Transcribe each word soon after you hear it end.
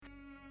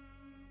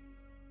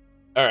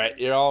All right,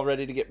 you're all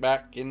ready to get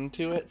back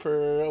into it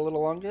for a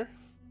little longer?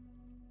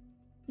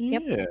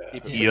 Yep. Yeah. Keep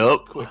it pretty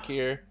Yup. quick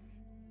here.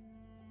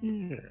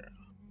 Yeah.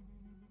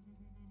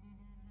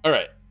 All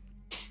right.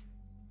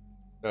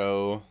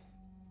 So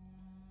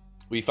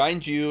we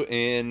find you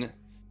in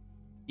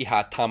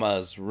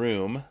Ihatama's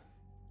room,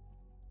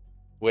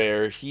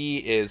 where he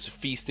is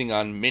feasting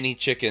on mini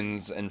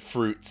chickens and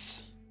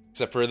fruits,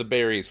 except for the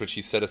berries, which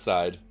he set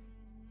aside.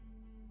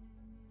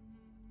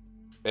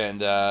 And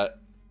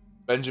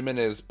Benjamin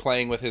is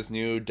playing with his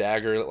new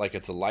dagger like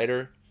it's a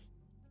lighter.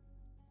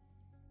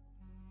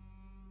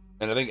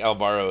 And I think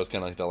Alvaro is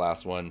kind of like the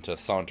last one to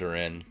saunter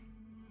in.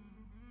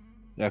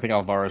 Yeah, I think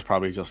Alvaro's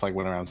probably just like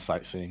went around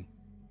sightseeing.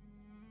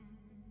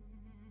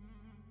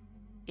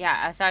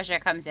 Yeah, Sasha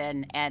comes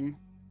in and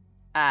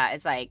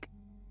is like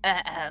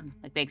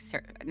makes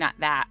her not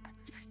that.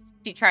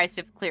 She tries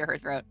to clear her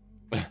throat.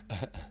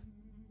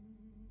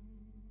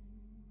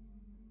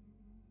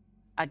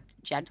 A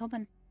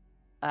gentleman,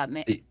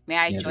 may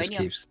I join just you?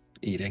 keeps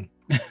eating,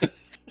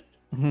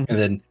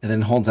 and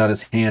then holds out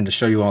his hand to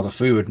show you all the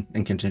food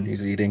and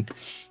continues eating.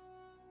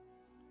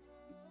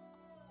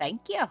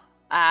 Thank you.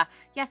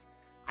 Yes,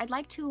 I'd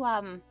like to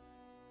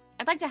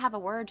have a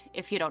word,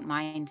 if you don't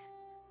mind,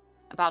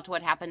 about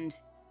what happened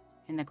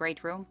in the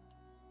great room.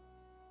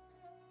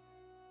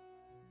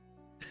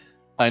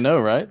 I know,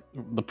 right?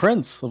 The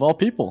prince of all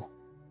people.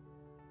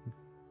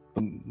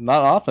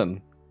 Not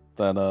often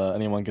that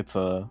anyone gets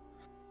a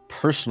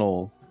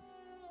personal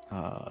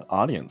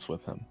audience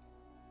with him.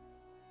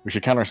 We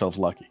should count ourselves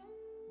lucky.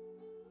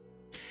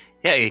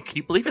 Yeah, can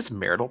you believe his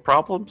marital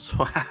problems?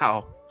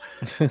 Wow.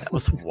 That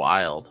was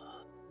wild.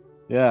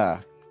 Yeah,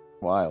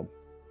 wild.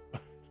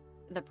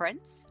 The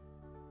prince?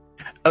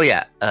 Oh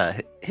yeah,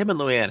 him and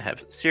LuAnn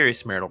have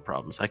serious marital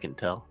problems, I can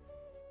tell.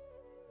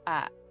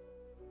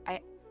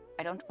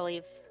 I don't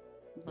believe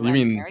You LuAnn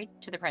mean- married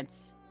to the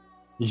prince.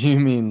 You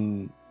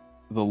mean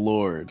the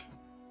Lord,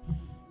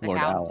 The Lord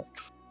Count.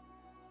 Alex,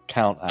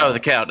 Count Alex. Oh, the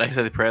Count. I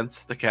said the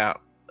Prince. The Count.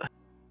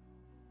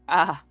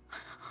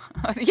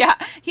 Yeah,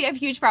 he have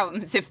huge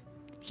problems if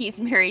she's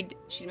married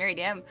to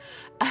him.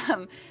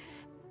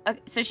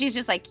 So she's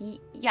just like,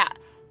 yeah.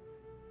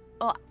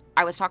 Well,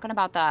 I was talking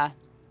about the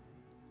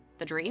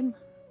dream,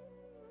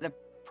 the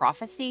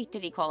prophecy.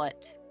 Did he call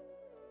it?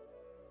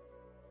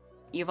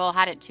 You've all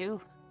had it too.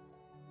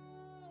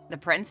 The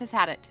prince has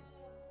had it.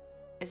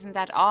 Isn't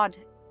that odd?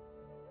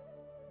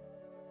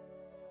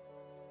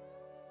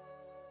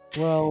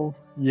 Well,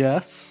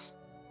 yes,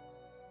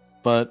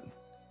 but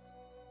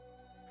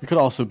it could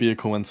also be a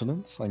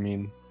coincidence. I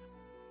mean,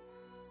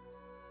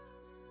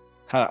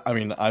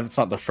 it's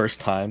not the first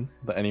time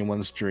that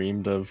anyone's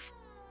dreamed of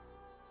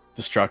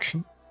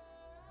destruction.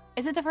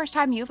 Is it the first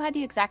time you've had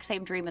the exact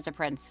same dream as a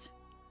prince?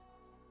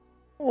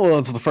 Well,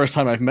 it's the first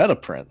time I've met a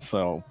prince,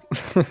 so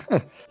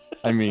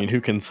I mean, who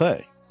can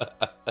say?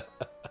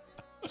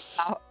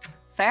 Oh,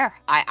 fair.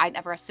 I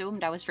never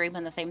assumed I was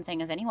dreaming the same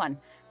thing as anyone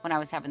when I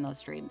was having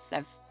those dreams.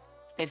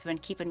 They've been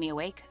keeping me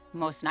awake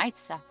most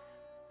nights. I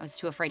was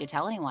too afraid to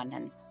tell anyone,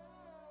 and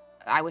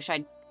I wish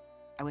I'd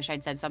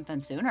said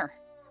something sooner.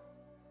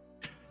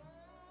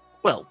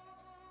 Well,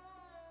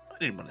 I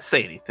didn't want to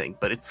say anything,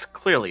 but it's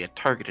clearly a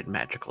targeted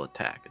magical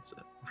attack. It's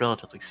a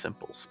relatively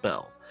simple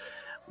spell.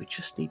 We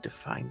just need to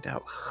find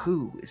out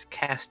who is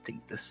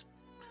casting this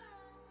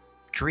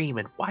dream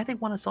and why they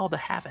want us all to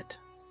have it.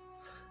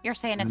 You're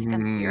saying it's a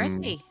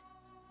conspiracy?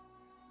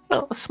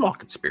 Well, a small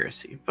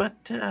conspiracy,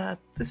 but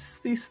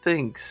these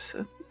things.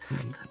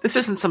 This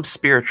isn't some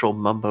spiritual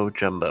mumbo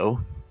jumbo.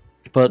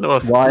 But No,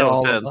 why no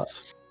all of offense.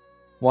 us?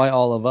 Why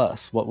all of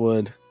us?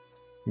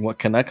 What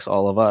connects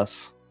all of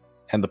us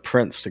and the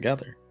prince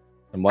together?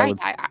 And why Right.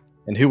 would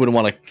and who would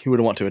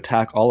want to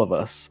attack all of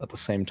us at the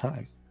same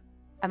time?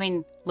 I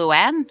mean,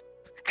 LuAnn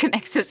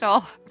connects us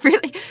all.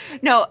 Really?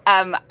 No.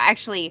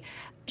 Actually,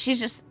 she's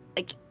just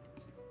like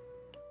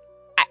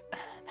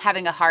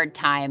having a hard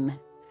time.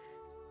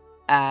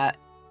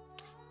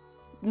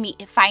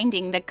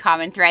 Finding the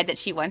common thread that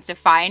she wants to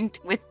find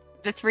with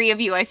the three of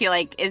you, I feel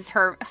like is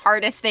her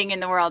hardest thing in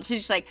the world. She's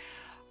just like,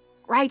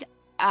 right,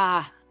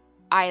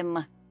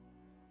 I'm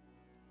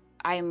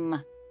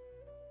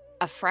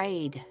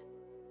afraid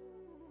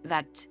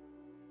that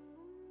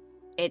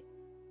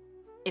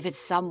if it's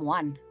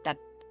someone, that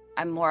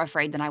I'm more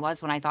afraid than I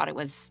was when I thought it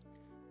was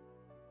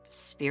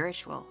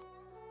spiritual.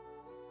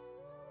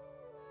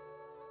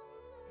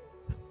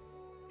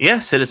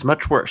 Yes, it is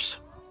much worse.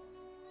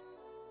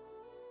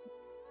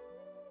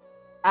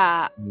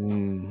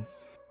 Mm.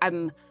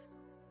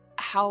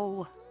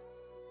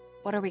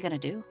 What are we gonna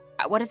do?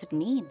 What does it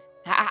mean?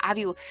 Have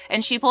you?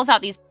 And she pulls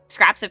out these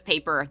scraps of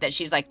paper that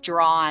she's like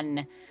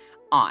drawn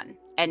on,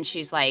 and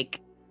she's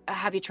like,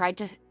 "Have you tried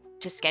to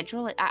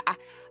schedule it?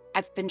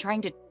 I've been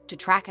trying to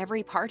track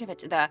every part of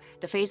it.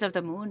 The phase of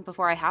the moon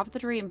before I have the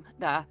dream.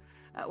 The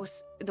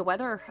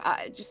weather.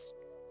 Just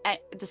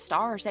the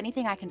stars.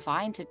 Anything I can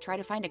find to try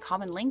to find a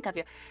common link.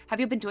 Have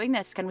you been doing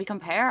this? Can we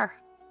compare?"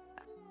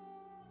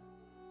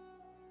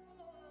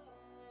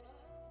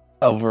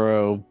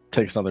 Alvaro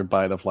takes another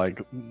bite of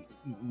like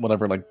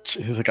whatever, like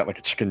he's got like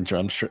a chicken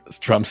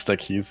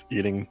drumstick he's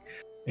eating.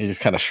 He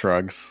just kind of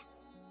shrugs.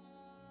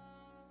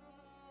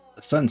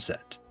 The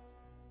sunset.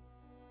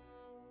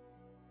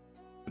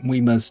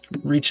 We must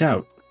reach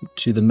out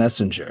to the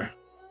messenger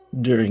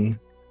during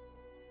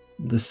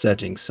the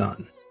setting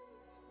sun.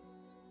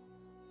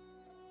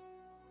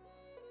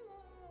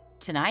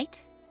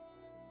 Tonight?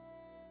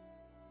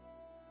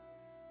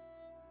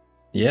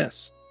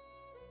 Yes.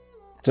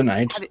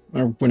 Tonight,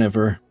 or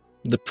whenever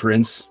the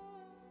prince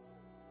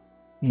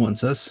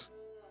wants us.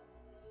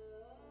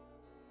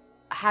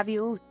 Have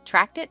you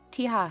tracked it,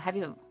 Tiha? Have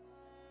you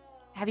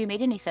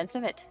made any sense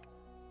of it?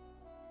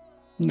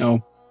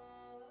 No.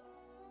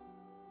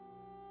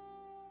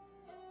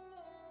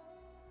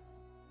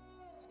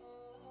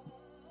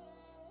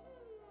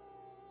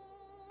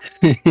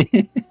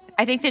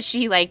 I think that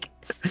she like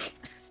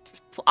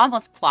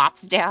almost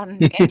plops down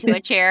into a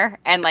chair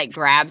and like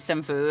grabs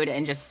some food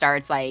and just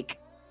starts like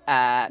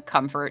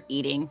comfort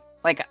eating.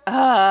 Like,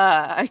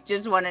 I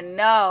just want to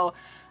know.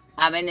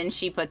 And then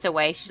she puts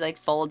away, she like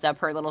folds up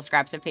her little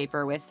scraps of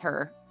paper with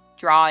her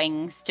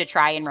drawings to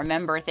try and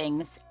remember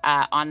things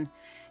on,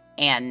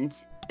 and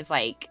is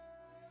like,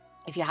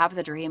 if you have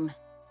the dream,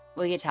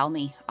 will you tell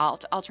me? I'll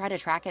try to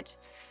track it.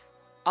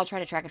 I'll try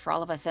to track it for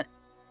all of us.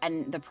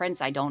 And the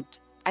prince, I don't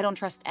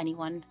trust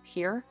anyone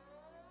here,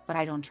 but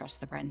I don't trust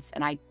the prince.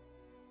 And I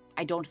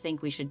don't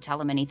think we should tell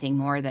him anything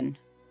more than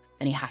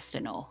he has to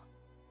know.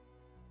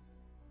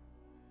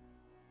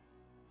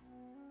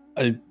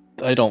 I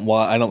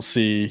don't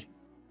see.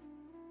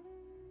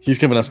 He's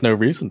given us no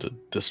reason to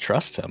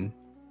distrust him.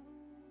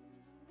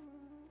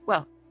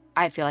 Well,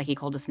 I feel like he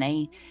called us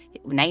names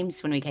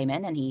when we came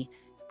in, and he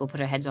will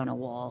put our heads on a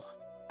wall.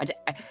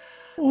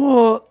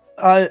 Well,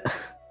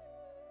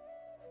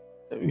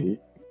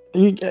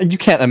 you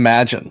can't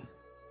imagine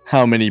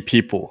how many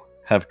people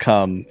have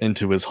come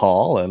into his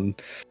hall and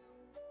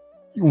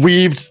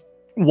weaved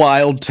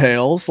wild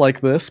tales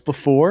like this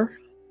before.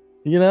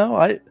 You know,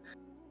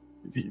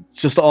 it's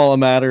just all a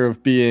matter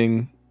of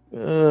being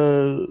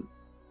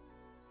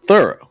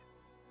thorough.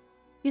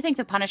 You think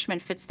the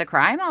punishment fits the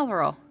crime,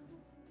 Alvaro?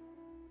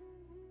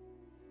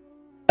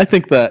 I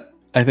think that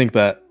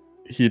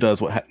he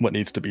does what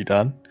needs to be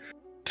done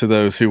to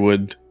those who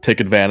would take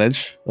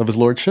advantage of his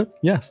lordship.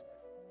 Yes.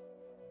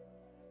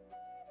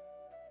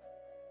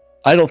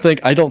 I don't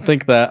think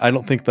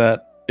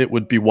that it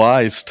would be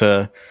wise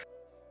to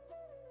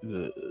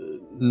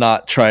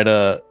not try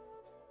to,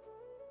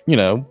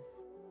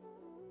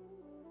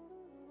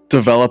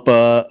 develop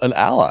an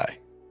ally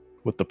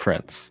with the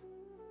prince.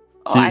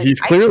 He's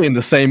clearly in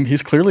the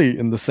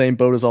same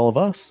boat as all of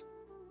us.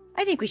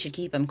 I think we should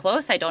keep him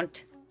close. I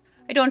don't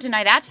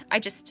deny that. I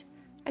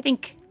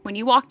think when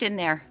you walked in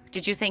there,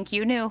 did you think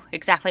you knew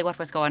exactly what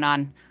was going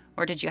on,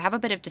 or did you have a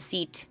bit of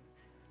deceit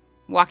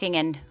walking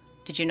in?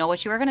 Did you know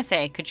what you were going to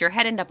say? Could your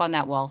head end up on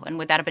that wall, and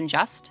would that have been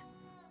just?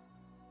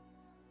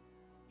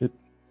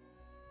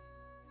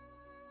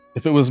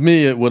 If it was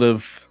me, it would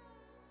have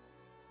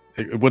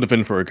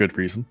been for a good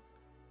reason.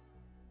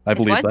 I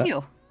believe that. It was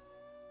you.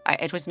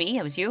 It was me.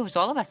 It was you. It was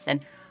all of us, and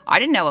I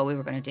didn't know what we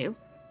were going to do.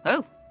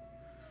 Oh,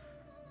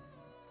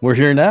 we're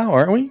here now,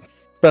 aren't we?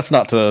 Best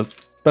not to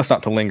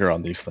linger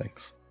on these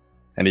things.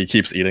 And he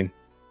keeps eating.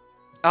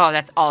 Oh,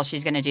 that's all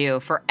she's going to do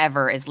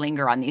forever is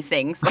linger on these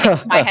things.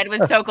 Like, my head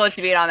was so close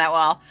to being on that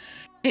wall.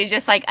 She's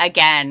just like,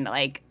 again,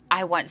 like,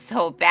 I want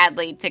so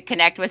badly to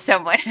connect with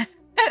someone.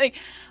 Like,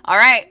 all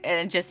right,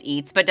 and just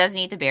eats, but doesn't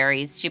eat the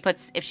berries.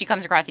 If she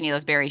comes across any of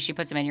those berries, she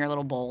puts them in your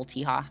little bowl,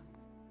 Tiha.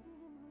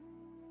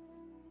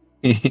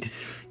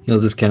 He'll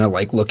just kind of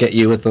like look at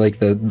you with like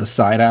the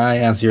side eye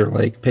as you're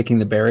like picking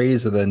the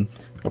berries, and then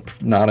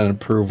nod in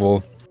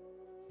approval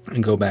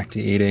and go back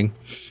to eating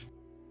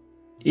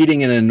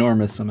an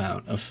enormous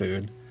amount of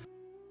food.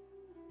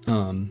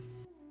 And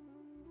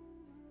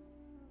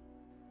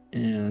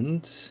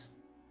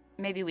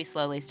maybe we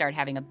slowly start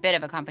having a bit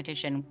of a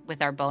competition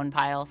with our bone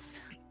piles.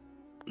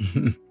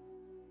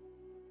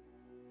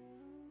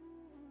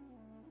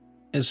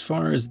 As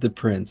far as the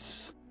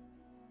prince,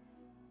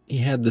 he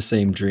had the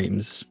same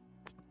dreams.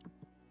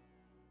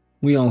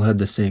 We all had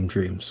the same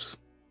dreams.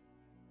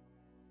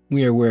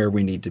 We are where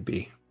we need to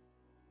be.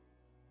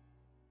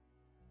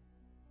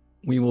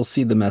 We will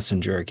see the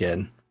messenger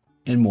again,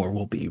 and more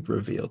will be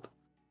revealed.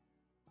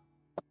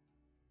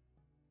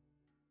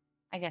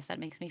 I guess that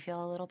makes me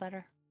feel a little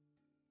better.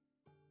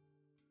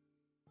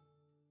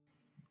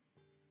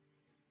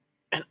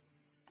 And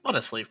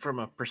honestly, from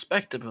a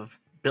perspective of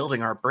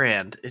building our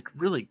brand, it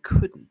really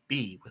couldn't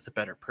be with a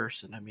better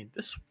person. I mean,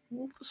 this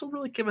will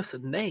really give us a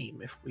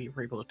name if we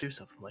were able to do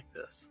something like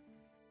this.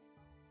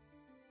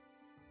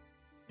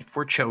 If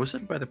we're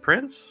chosen by the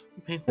prince,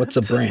 I mean, what's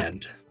a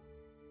brand?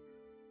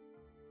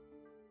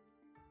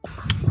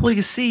 Well,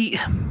 you see,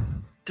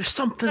 there's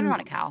something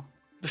on a cow.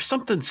 There's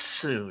something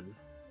soon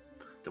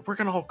that we're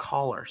gonna all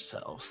call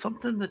ourselves.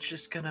 Something that's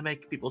just gonna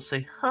make people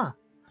say, "Huh,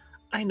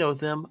 I know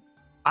them.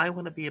 I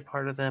want to be a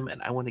part of them,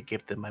 and I want to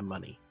give them my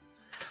money."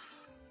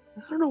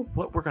 I don't know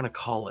what we're gonna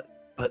call it,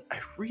 but I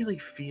really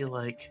feel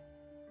like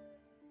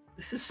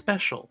this is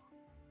special.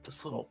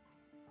 This little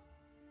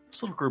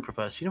group of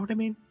us. You know what I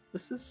mean?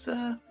 This is,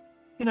 I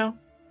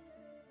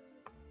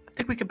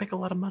think we could make a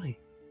lot of money.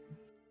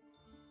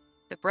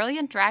 The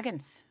brilliant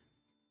dragons.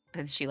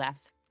 She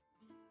laughs.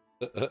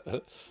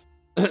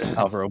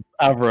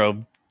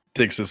 Alvaro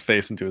digs his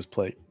face into his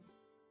plate.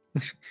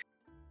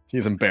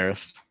 He's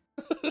embarrassed.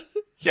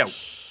 Yeah,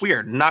 we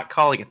are not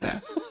calling it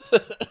that.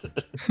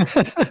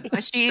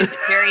 But she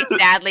very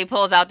sadly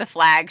pulls out the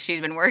flag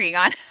she's been working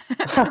on.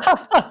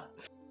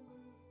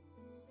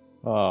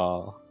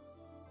 Oh.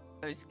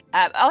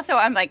 Also,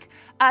 I'm like,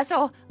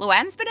 so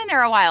LuAnn's been in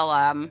there a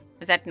while.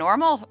 Is that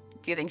normal?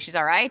 Do you think she's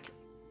all right?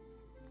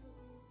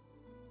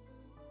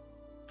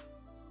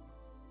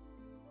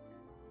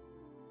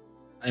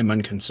 I'm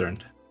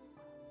unconcerned.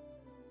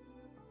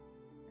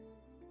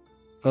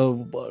 Oh,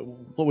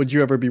 what would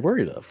you ever be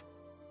worried of?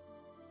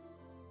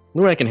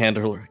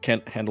 LuAnn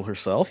can't handle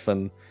herself,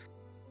 and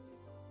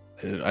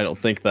I don't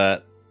think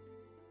that,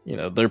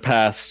 their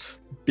past,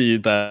 be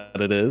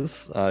that it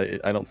is,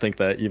 I don't think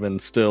that even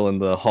still in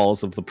the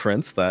halls of the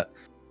prince that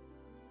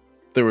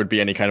there would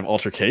be any kind of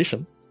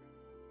altercation.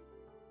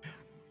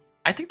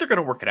 I think they're going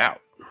to work it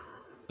out.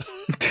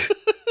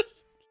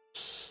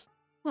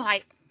 Well,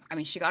 I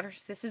mean, she got her.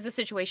 This is the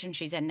situation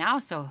she's in now,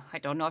 so I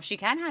don't know if she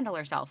can handle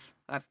herself.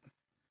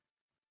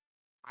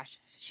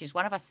 She's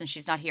one of us, and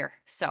she's not here,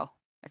 so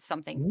it's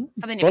something.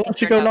 Something to Why be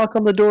don't you concerned go about. knock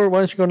on the door? Why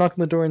don't you go knock on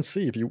the door and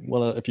see if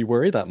you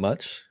worry that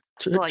much?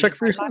 Well, Check you've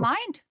for read yourself. my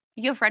mind.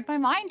 You've read my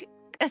mind.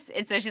 And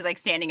so she's like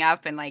standing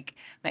up, and like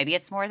maybe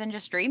it's more than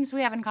just dreams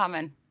we have in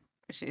common.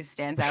 She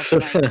stands out.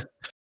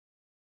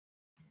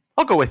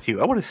 I'll go with you.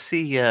 I want to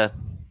see what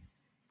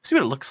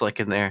it looks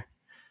like in there.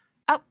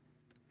 Oh,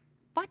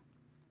 what?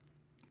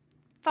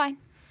 Fine.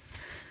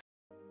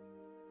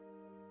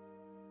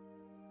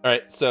 All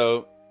right,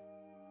 so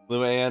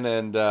LuAnn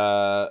and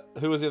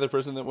who was the other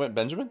person that went?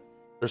 Benjamin?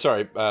 Or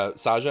sorry,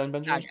 Saja and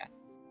Benjamin? Saja.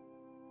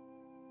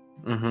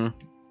 Mm-hmm.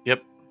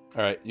 Yep.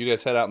 All right, you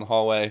guys head out in the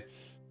hallway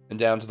and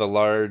down to the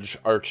large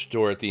arched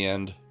door at the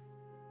end.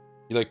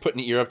 You like put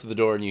an ear up to the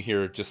door and you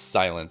hear just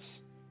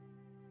silence.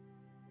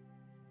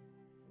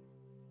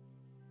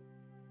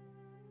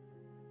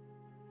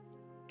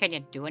 Can you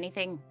do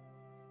anything,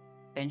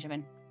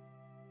 Benjamin?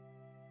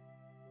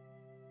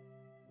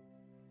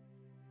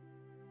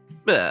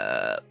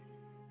 No.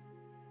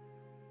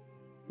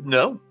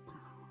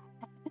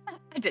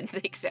 I didn't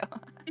think so.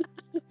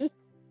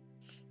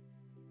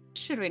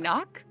 Should we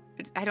knock?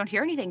 I don't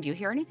hear anything. Do you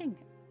hear anything?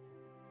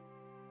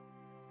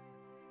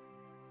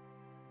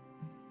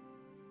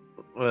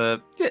 Yeah.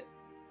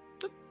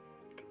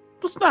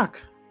 Let's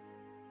knock.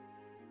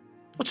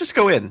 Let's just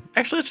go in.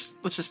 Actually,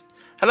 let's just.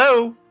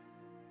 Hello.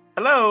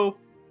 Hello.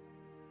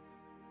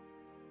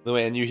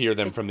 LuAnn, you hear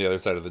them from the other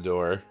side of the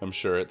door, I'm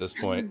sure, at this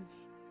point.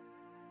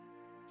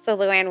 So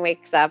LuAnn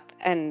wakes up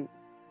and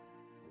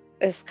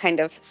is kind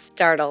of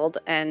startled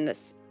and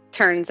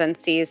turns and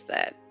sees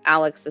that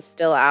Alex is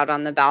still out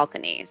on the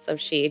balcony. So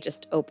she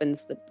just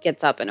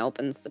gets up and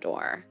opens the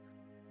door.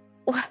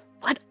 What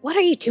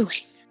are you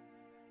doing?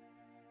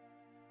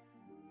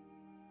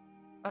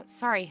 Oh,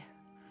 sorry.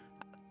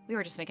 We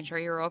were just making sure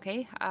you were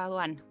okay,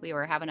 LuAnn. We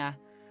were having a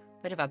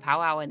bit of a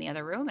powwow in the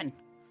other room, and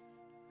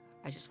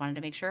I just wanted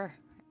to make sure.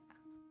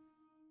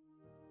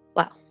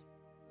 Well,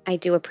 I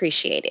do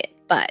appreciate it,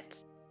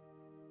 but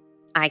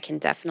I can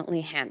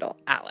definitely handle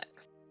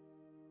Alex.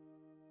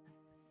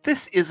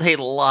 This is a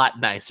lot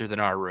nicer than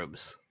our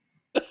rooms.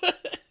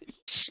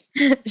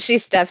 She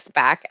steps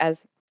back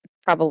as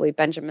probably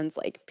Benjamin's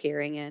like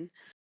peering in.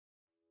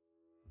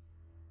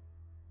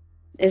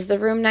 Is the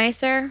room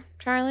nicer,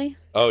 Charlie?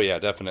 Oh yeah,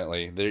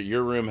 definitely.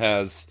 Your room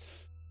has,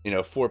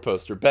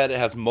 4-poster bed. It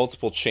has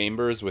multiple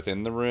chambers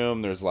within the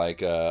room. There's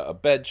like a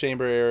bed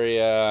chamber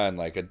area and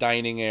like a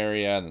dining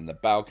area and then the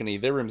balcony.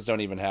 Their rooms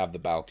don't even have the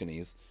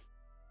balconies.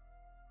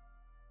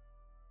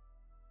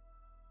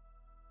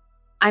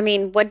 I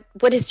mean, what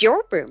does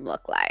your room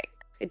look like?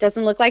 It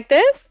doesn't look like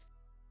this?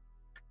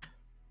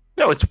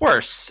 No, it's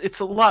worse.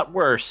 It's a lot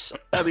worse.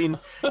 I mean,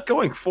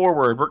 going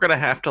forward, we're gonna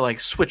have to like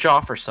switch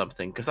off or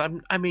something because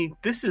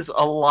this is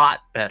a lot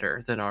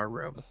better than our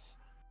room.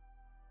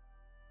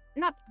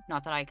 Not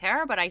that I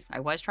care, but I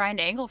was trying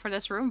to angle for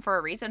this room for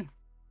a reason.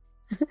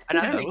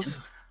 Another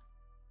reason.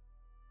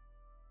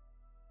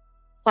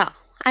 Well,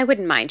 I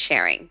wouldn't mind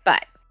sharing,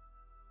 but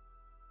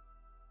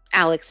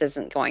Alex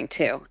isn't going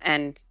to,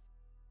 and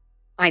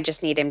I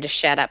just need him to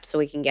shut up so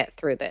we can get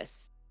through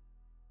this.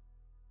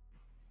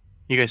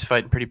 You guys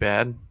fighting pretty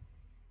bad?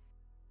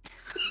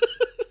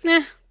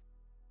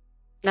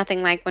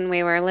 Nothing like when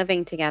we were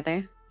living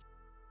together.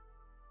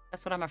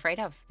 That's what I'm afraid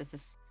of. This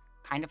is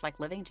kind of like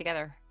living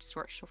together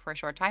for a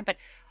short time. But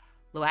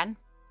LuAnn,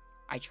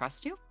 I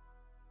trust you.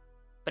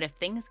 But if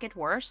things get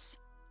worse,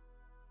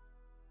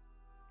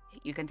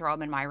 you can throw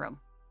them in my room.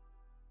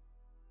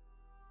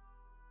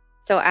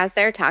 So as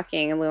they're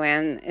talking,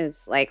 LuAnn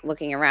is like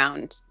looking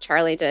around.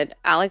 Charlie, did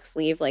Alex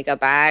leave like a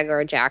bag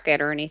or a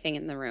jacket or anything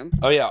in the room?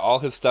 Oh yeah, all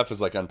his stuff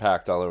is like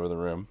unpacked all over the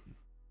room.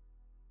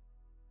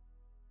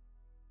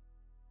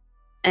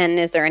 And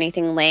is there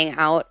anything laying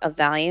out of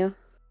value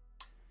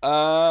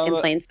in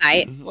plain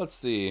sight? Let's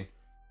see.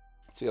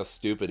 Let's see how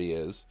stupid he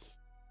is.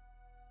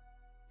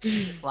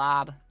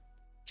 Slob.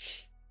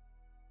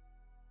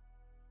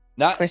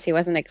 Of course, he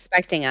wasn't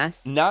expecting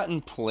us. Not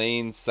in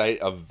plain sight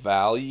of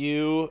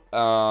value.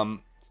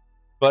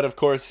 But of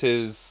course,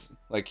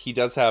 he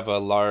does have a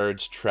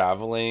large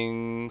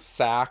traveling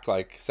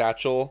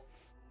satchel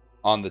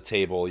on the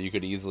table. You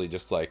could easily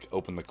just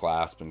open the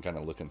clasp and kind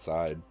of look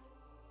inside.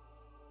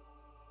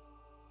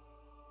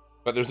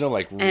 But there's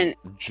no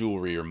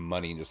jewelry or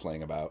money just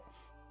laying about.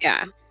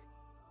 Yeah.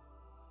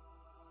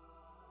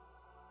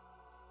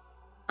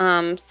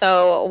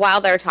 So while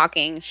they're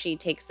talking, she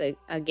takes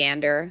a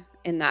gander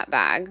in that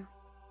bag.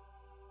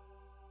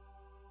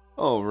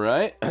 All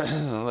right.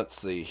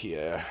 Let's see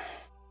here.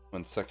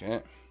 1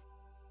 second.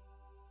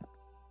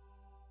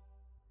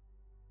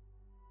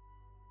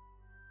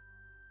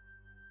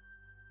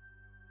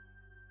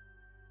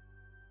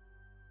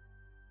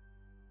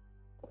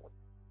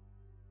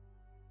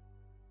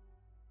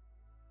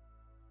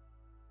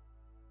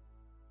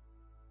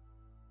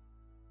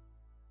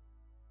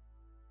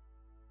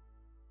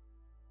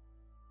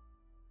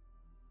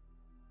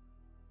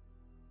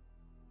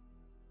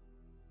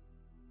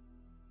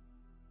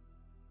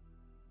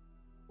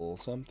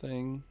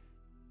 Something.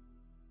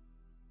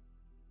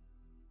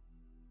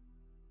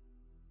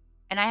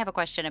 And I have a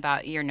question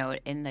about your note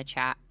in the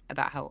chat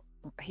about how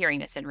hearing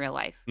this in real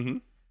life. Mm-hmm.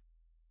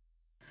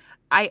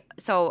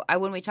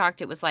 When we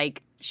talked, it was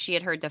like she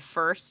had heard the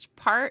first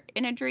part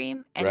in a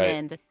dream and Right.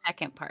 then the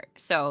second part.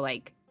 So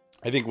I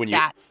think when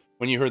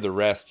you heard the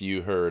rest,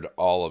 you heard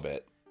all of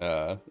it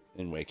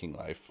in waking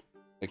life.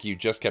 You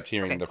just kept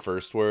hearing the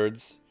first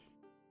words,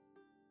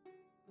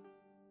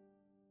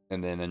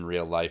 and then in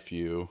real life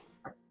you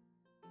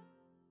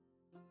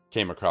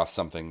came across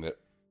something that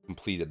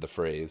completed the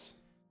phrase.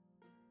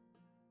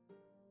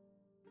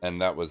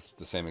 And that was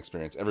the same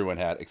experience everyone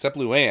had, except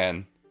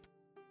LuAnn.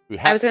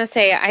 I was going to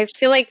say, I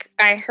feel like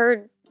I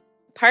heard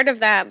part of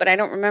that, but I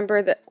don't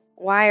remember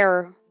why,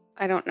 or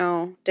I don't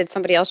know. Did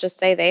somebody else just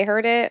say they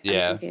heard it?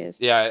 Yeah. I'm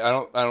confused.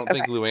 Yeah, I don't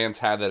think LuAnn's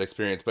had that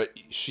experience, but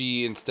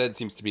she instead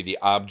seems to be the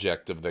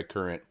object of the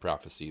current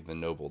prophecy, the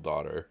noble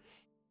daughter.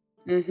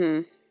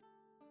 Mm-hmm.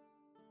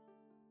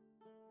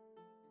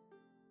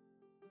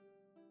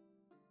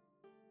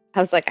 I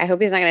was like, I hope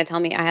he's not going to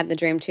tell me I had the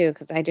dream too,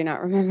 because I do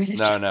not remember the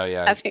dream. No,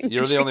 yeah.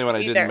 You're the only one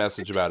I didn't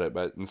message about it,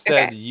 but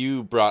instead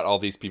you brought all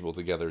these people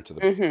together to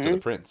the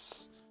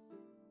prince.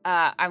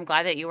 I'm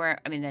glad that you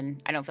weren't. I mean,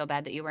 then I don't feel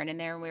bad that you weren't in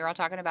there when we were all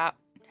talking about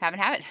having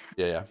it.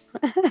 Yeah.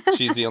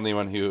 She's the only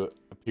one who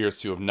appears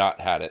to have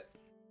not had it.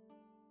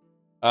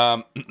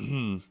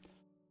 LuAnn,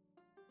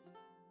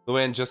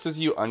 just as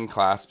you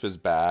unclasp his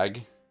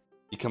bag,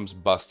 he comes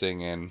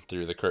busting in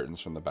through the curtains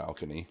from the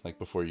balcony,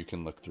 before you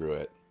can look through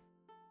it.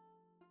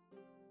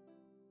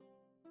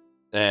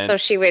 And so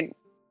she would...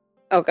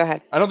 Oh, go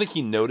ahead. I don't think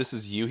he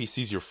notices you. He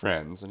sees your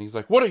friends, and he's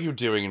like, "What are you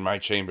doing in my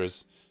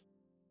chambers?"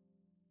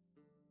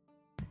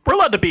 We're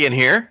allowed to be in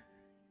here.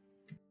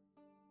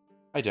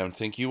 I don't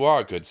think you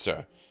are, good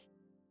sir.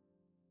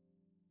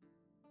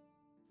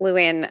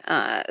 LuAnn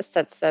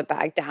sets the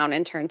bag down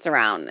and turns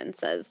around and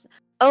says,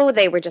 "Oh,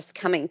 they were just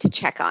coming to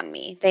check on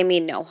me. They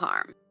mean no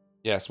harm."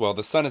 Yes, well,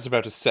 the sun is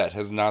about to set.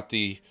 Has not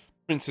the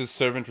prince's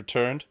servant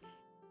returned?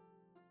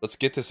 Let's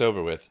get this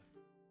over with.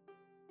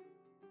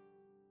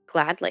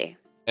 Gladly.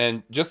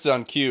 And just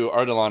on cue,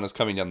 Ardalan is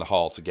coming down the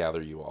hall to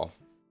gather you all.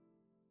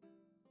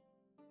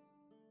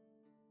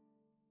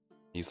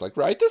 He's like,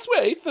 "Right this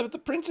way. The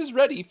prince is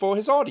ready for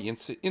his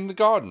audience in the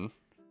garden.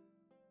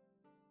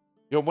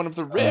 You're one of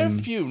the rare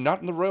few not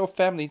in the royal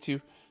family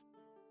to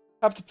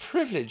have the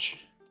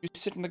privilege to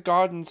sit in the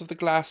gardens of the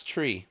glass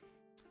tree.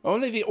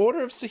 Only the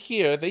order of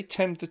Sahir, they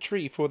tend the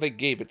tree, for they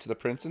gave it to the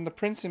prince, and the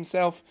prince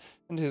himself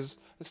and his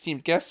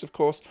esteemed guests, of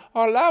course,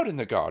 are allowed in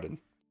the garden.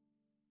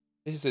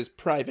 It is his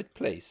private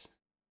place."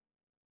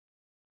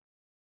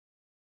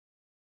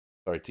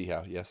 Sorry,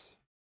 T-How, yes?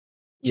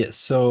 Yes,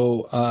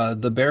 so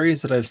the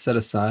berries that I've set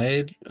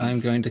aside, I'm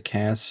going to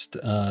cast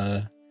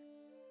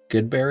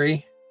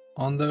Goodberry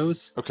on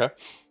those. Okay.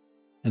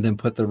 And then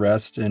put the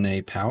rest in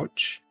a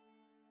pouch.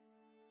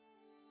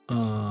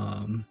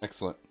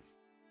 Excellent.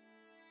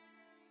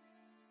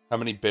 How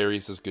many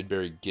berries does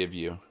Goodberry give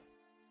you?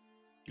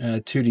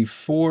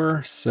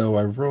 2d4, so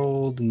I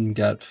rolled and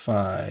got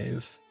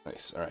 5.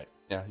 Nice, alright.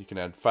 Yeah, you can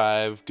add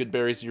 5 good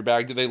berries to your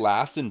bag. Do they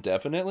last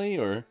indefinitely,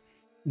 or?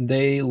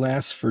 They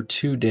last for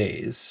 2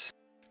 days.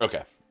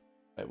 Okay.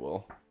 I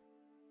will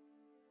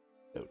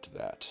note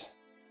that.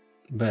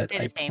 But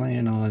I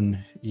plan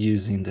on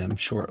using them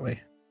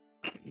shortly.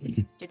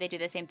 Do they do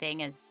the same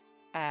thing as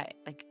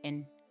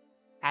in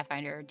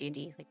Pathfinder or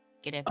D&D?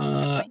 Get a hit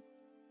point?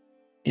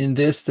 In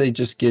this, they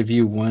just give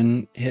you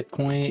 1 hit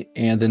point,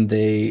 and then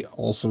they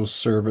also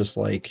serve as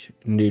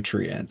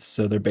nutrients.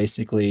 So they're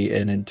basically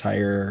an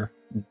entire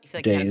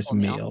day's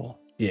meal.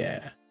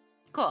 Yeah.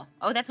 Cool.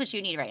 Oh, that's what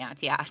you need right now,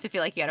 to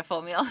feel like you had a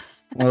full meal.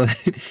 Well,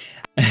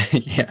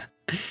 yeah.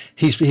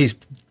 He's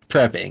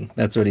prepping.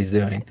 That's what he's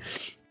doing.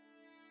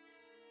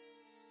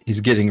 He's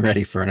getting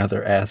ready for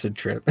another acid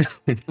trip.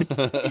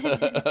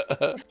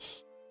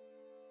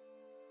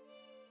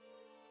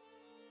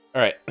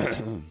 All right.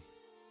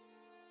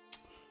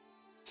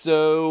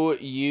 So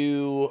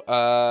you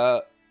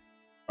are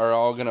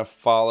all gonna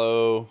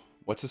follow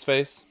what's his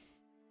face?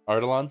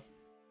 Ardalan?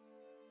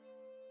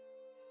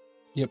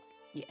 Yep.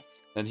 Yes.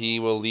 And he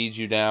will lead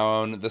you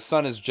down. The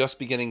sun is just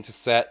beginning to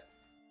set.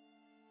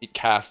 It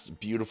casts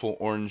beautiful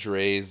orange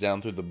rays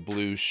down through the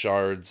blue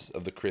shards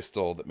of the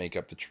crystal that make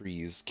up the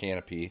tree's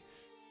canopy.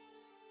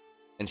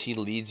 And he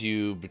leads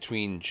you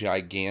between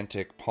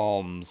gigantic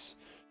palms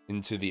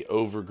into the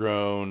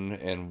overgrown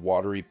and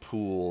watery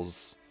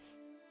pools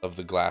of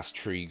the glass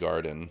tree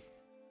garden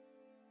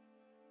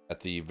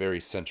at the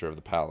very center of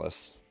the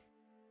palace.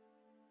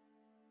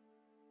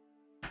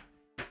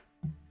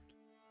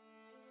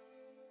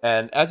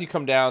 And as you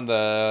come down,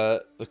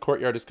 the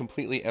courtyard is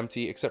completely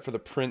empty except for the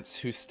prince,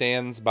 who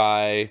stands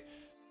by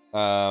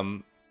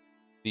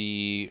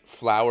the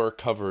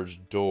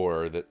flower-covered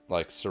door that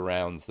like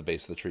surrounds the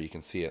base of the tree. You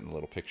can see it in the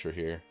little picture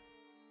here.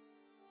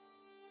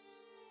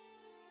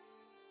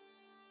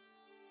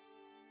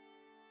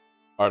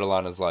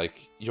 Ardalan is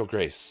like, "Your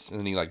Grace," and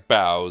then he like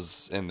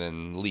bows and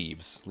then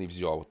leaves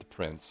you all with the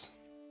prince.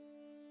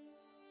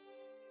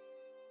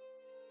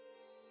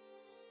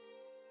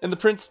 And the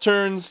prince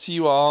turns to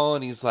you all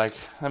and he's like,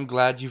 "I'm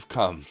glad you've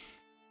come.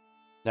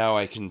 Now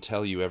I can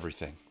tell you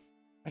everything.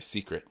 My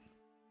secret."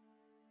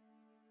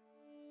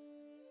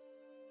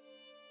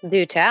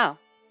 Do tell.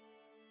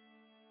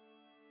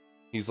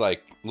 He's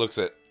like, looks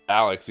at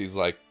Alex. He's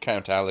like,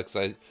 "Count Alex,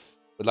 I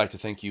would like to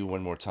thank you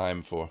one more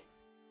time for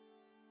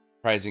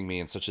surprising me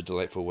in such a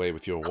delightful way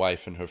with your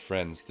wife and her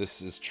friends.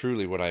 This is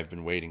truly what I've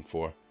been waiting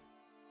for.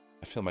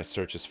 I feel my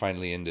search is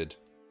finally ended.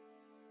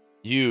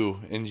 You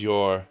and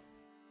your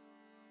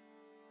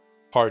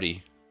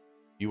party,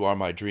 you are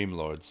my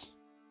Dreamlords."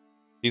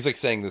 He's like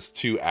saying this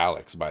to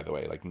Alex, by the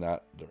way, like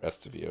not the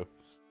rest of you.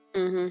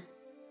 Mm-hmm.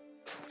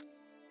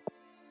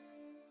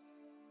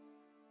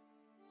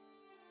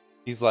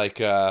 He's like,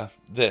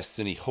 this,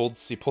 and he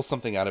pulls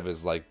something out of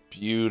his like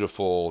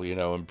beautiful,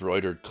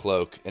 embroidered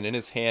cloak, and in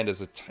his hand is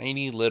a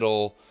tiny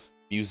little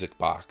music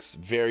box,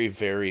 very,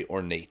 very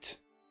ornate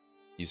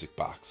music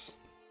box.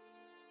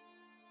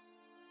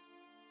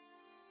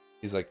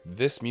 He's like,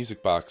 "This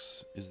music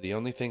box is the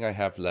only thing I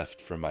have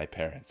left from my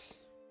parents.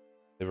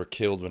 They were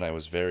killed when I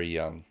was very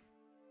young.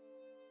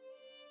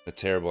 A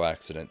terrible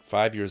accident.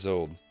 5 years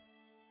old.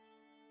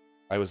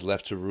 I was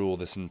left to rule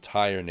this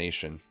entire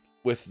nation,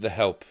 with the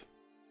help,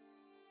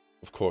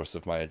 of course,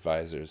 of my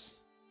advisors.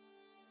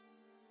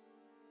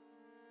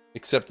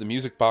 Except the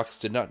music box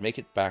did not make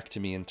it back to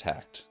me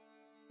intact.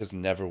 It has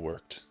never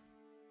worked.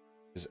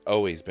 It has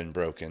always been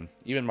broken.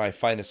 Even my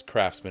finest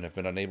craftsmen have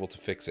been unable to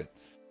fix it.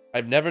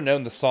 I've never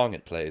known the song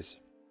it plays.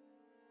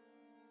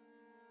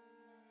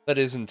 That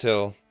is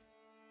until,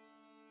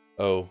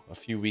 a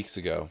few weeks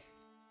ago.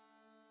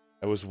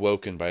 I was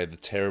woken by the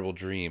terrible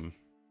dream,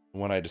 the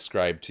one I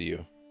described to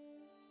you.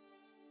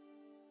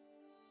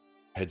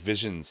 I had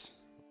visions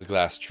of the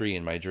glass tree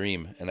in my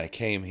dream, and I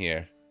came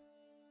here.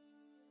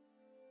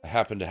 I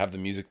happened to have the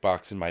music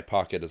box in my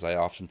pocket as I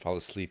often fall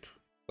asleep,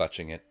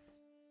 clutching it.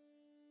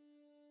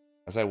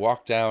 As I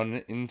walked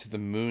down into the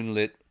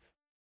moonlit,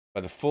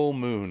 by the full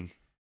moon,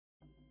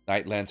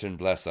 night lantern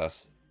bless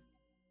us,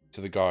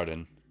 to the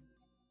garden,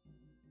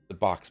 the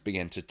box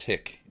began to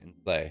tick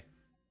and play.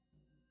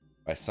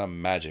 By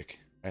some magic,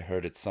 I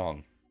heard its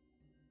song.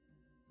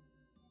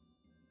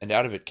 And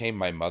out of it came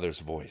my mother's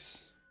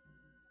voice,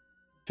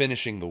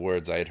 finishing the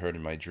words I had heard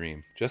in my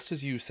dream, just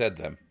as you said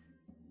them.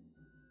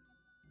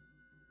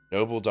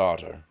 "Noble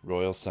daughter,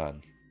 royal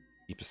son,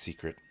 keep a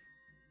secret,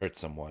 hurt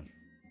someone."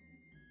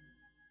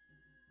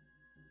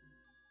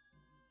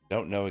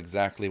 Don't know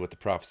exactly what the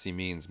prophecy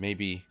means.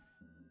 Maybe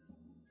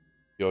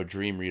your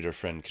dream reader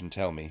friend can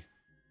tell me.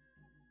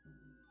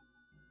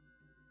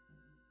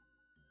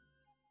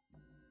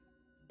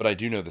 But I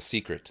do know the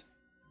secret.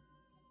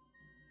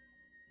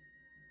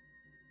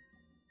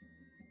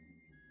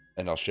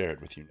 And I'll share it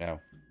with you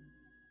now.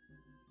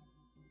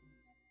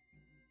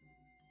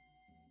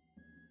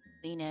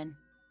 Lean in.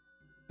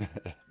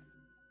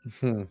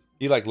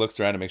 He looks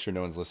around to make sure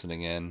no one's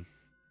listening in. And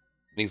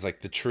he's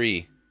like, "The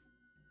tree.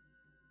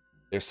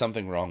 There's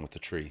something wrong with the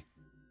tree.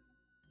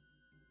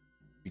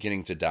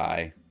 Beginning to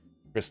die.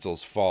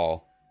 Crystals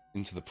fall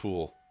into the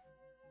pool."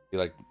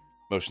 He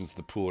motions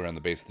the pool around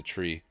the base of the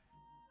tree.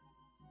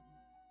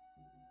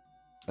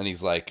 And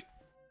he's like,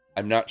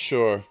 "I'm not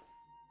sure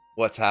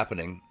what's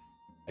happening.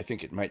 I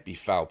think it might be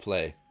foul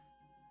play.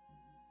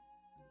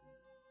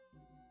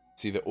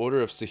 See, the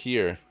Order of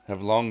Sahir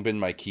have long been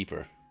my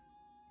keeper.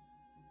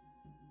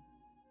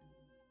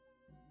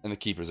 And the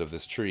keepers of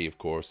this tree, of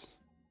course."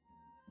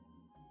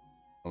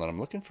 Hold on, I'm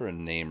looking for a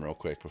name real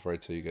quick before I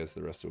tell you guys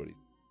the rest of what he's...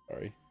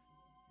 Sorry.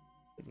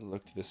 I'm going to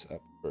look this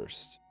up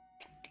first.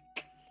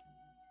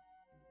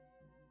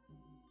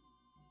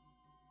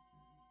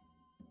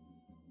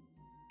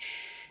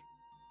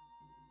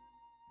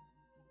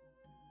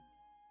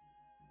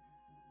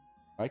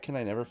 Why can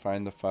I never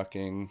find the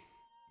fucking...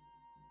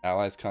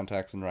 Allies,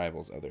 contacts, and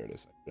rivals. Oh, there it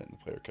is. I put it in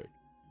the player character.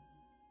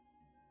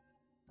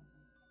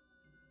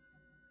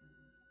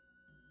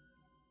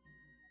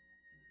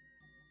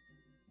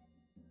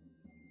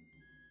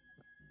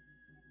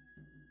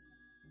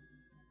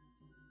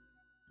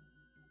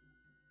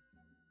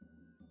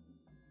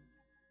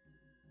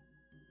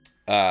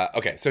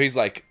 Okay, so he's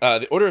like,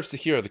 the Order of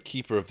Sahir are the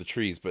keeper of the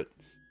trees, but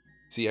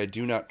see, I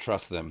do not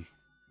trust them.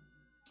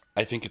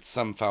 I think it's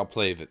some foul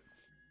play that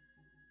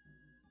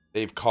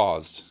they've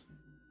caused.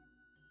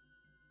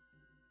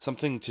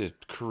 Something to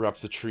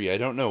corrupt the tree. I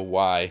don't know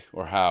why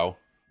or how.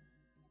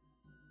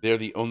 They're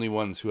the only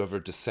ones who ever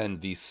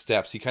descend these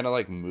steps. He kind of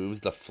like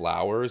moves the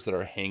flowers that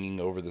are hanging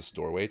over this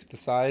doorway to the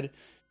side.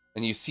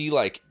 And you see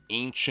like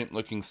ancient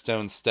looking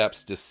stone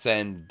steps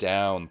descend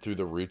down through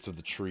the roots of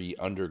the tree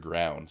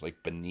underground,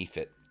 like beneath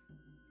it.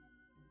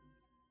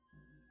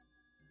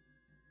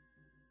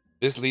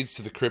 This leads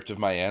to the crypt of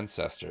my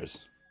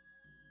ancestors.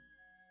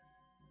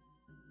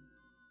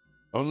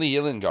 Only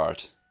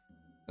Ilengard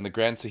and the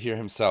Grand Sahir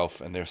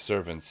himself and their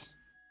servants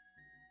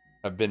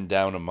have been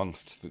down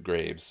amongst the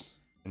graves,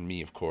 and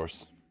me, of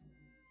course.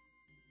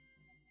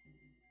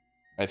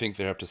 I think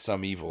they're up to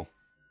some evil.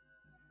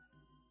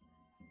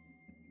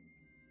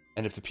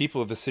 And if the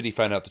people of the city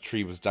find out the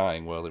tree was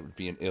dying, well, it would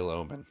be an ill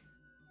omen. It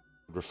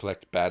would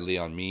reflect badly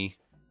on me.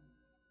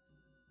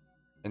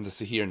 And the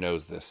Sahir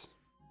knows this.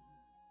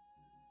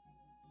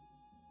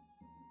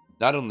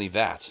 Not only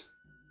that,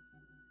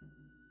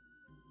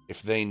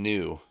 if they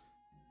knew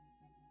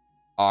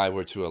I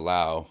were to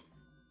allow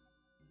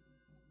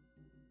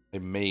a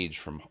mage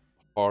from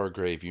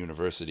Hargrave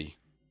University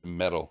to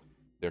meddle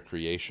their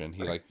creation,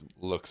 he like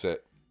looks at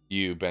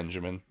you,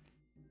 Benjamin.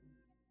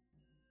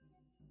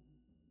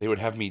 They would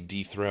have me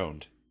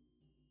dethroned.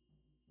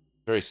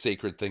 Very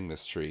sacred thing,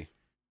 this tree.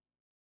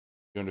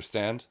 You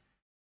understand?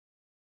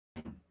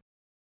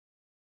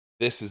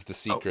 This is the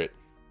secret.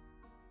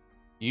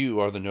 You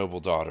are the noble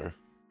daughter.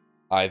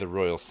 I the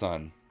royal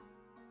son.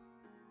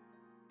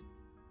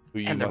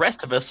 And the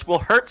rest of us will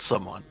hurt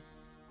someone.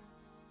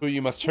 Who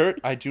you must hurt,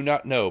 I do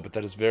not know, but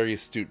that is very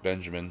astute,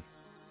 Benjamin.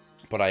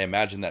 But I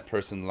imagine that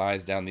person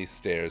lies down these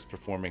stairs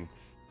performing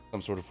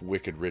some sort of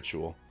wicked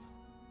ritual.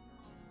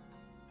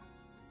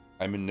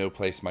 I'm in no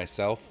place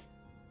myself.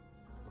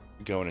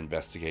 Go and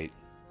investigate.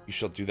 You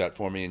shall do that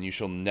for me, and you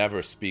shall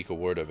never speak a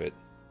word of it.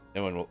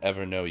 No one will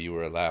ever know you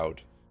were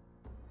allowed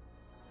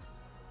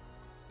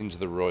into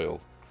the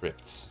royal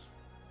crypts.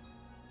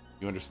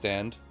 You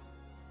understand?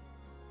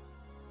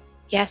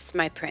 Yes,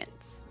 my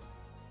prince.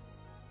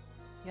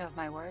 You have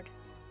my word.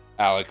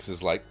 Alex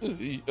is like,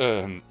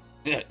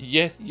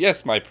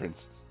 yes, my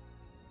prince.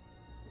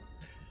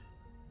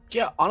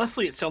 Yeah,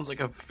 honestly, it sounds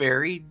like a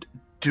very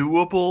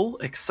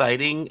doable,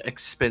 exciting,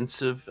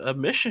 expensive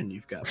mission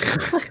you've got.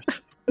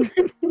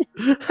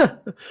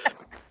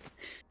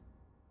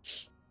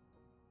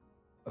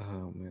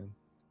 Oh, man.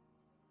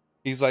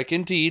 He's like,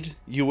 indeed,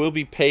 you will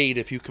be paid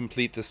if you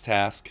complete this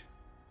task.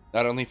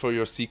 Not only for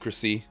your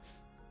secrecy,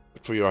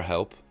 but for your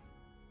help.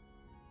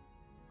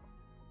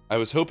 I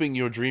was hoping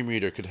your dream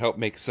reader could help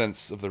make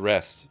sense of the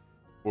rest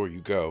before you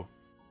go.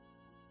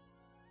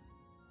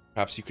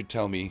 Perhaps you could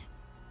tell me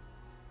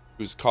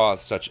who's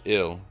caused such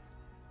ill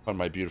on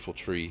my beautiful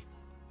tree,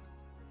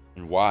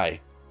 and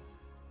why,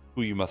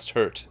 who you must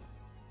hurt.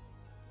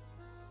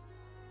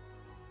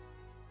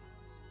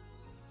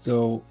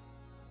 So,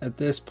 at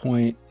this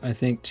point, I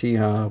think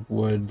Tiha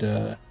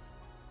would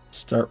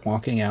start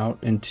walking out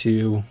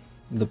into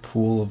the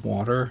pool of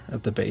water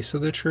at the base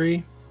of the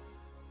tree.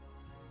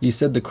 You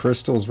said the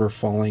crystals were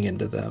falling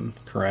into them,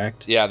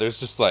 correct? Yeah, there's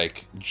just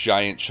like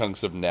giant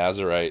chunks of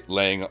Nazarite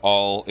laying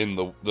all in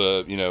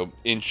the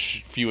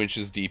few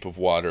inches deep of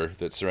water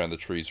that surround the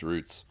tree's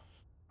roots.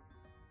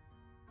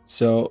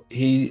 So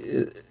he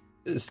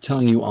is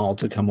telling you all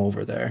to come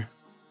over there.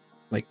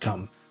 Like,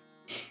 come.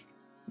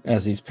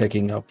 As he's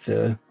picking up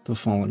the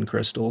fallen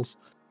crystals.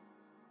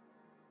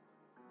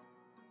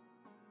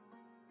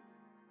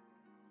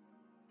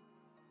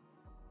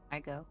 I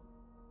go.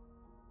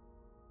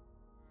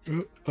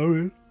 All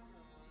right.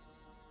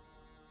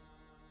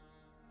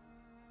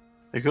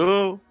 I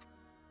go.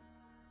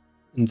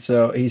 And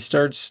so he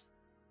starts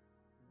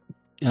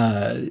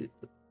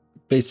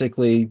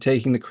basically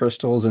taking the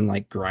crystals and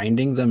like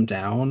grinding them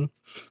down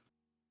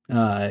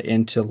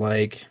into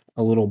like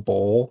a little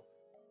bowl.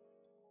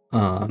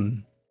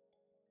 And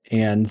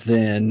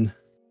then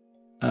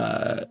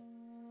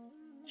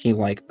he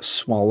like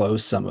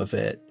swallows some of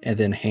it and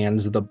then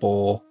hands the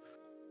bowl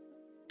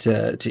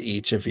to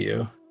each of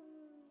you.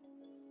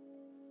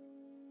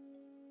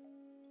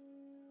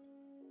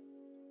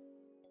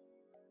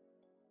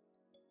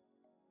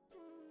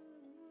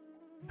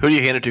 Who do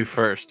you hand it to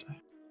first?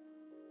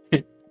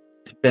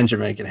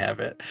 Benjamin can have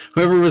it.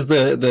 Whoever was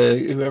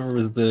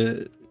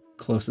the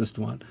closest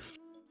one.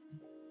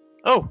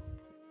 Oh,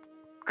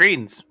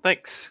 greens.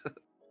 Thanks.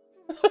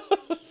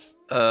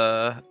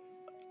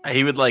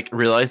 He would like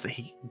realize that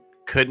he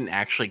couldn't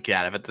actually get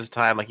out of it this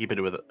time, like he'd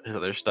been with his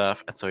other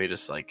stuff, and so he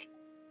just like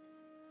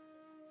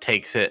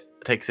takes a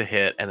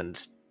hit, and then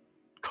just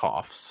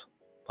coughs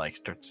like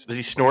starts. Does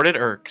he snort it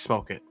or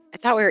smoke it? I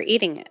thought we were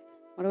eating it.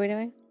 What are we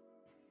doing?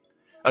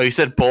 Oh, you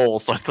said bowl,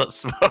 so I thought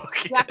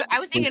smoke. Yeah, I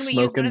was thinking we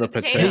used smoking one of the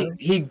the potatoes. potatoes.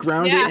 He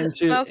ground Yeah, it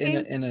into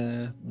smoking. in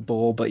a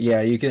bowl, but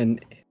yeah, you can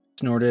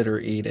snort it or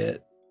eat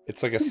it.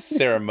 It's like a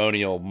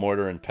ceremonial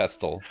mortar and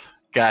pestle.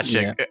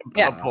 Gotcha.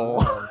 Yeah. A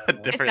bowl. A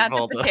It's different not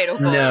bowl. the potato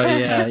bowl. No,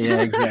 yeah,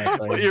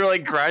 exactly. Well, you're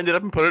like grind it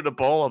up and put it in a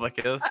bowl. I'm like,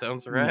 yeah, that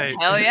sounds right.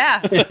 Hell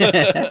yeah.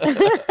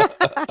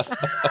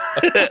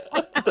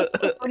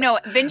 Oh, no,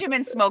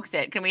 Benjamin smokes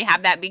it. Can we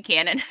have that be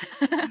canon?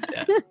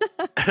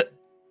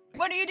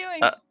 What are you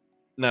doing?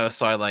 No,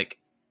 so I like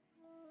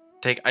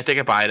take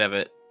a bite of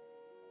it.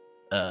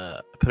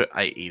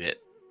 I eat it.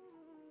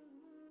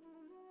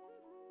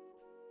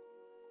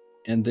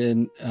 And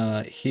then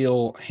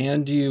he'll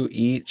hand you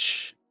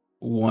each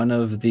one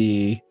of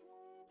the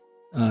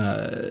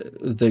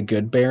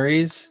good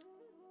berries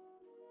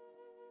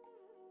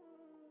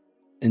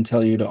and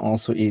tell you to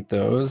also eat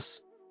those.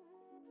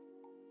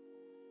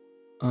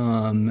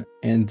 And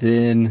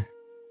then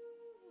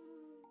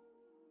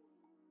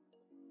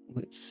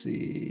let's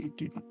see.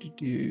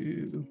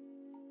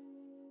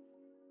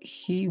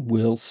 He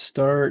will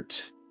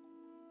start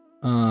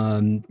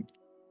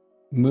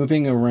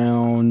moving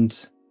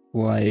around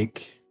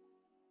like,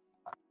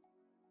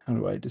 how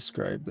do I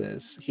describe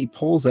this? He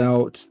pulls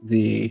out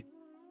the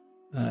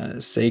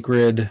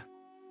sacred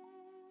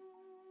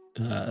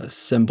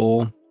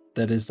symbol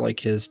that is like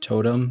his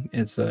totem.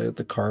 It's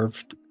the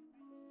carved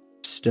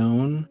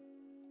stone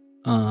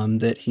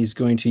that he's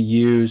going to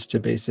use to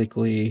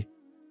basically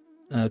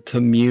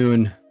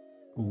commune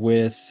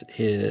with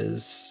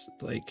his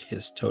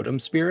totem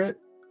spirit.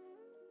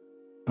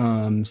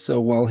 So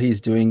while he's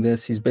doing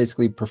this, he's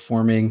basically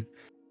performing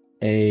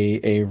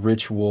a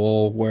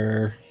ritual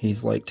where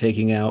he's like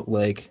taking out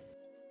like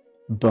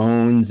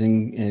bones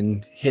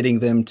and hitting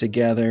them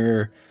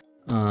together,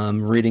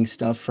 reading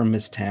stuff from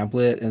his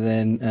tablet, and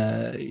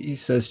then he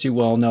says to you,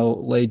 well, now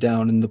lay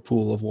down in the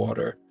pool of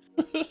water.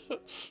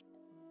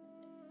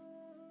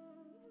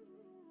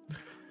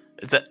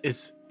 Is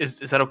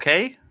that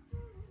okay?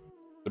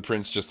 The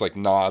prince just like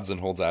nods and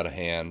holds out a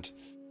hand.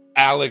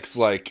 Alex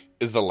like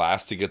is the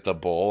last to get the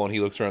bowl, and he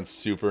looks around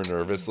super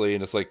nervously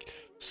and just like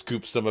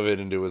scoops some of it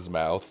into his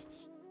mouth.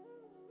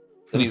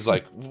 And he's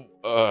like,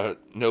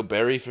 "No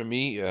berry for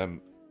me.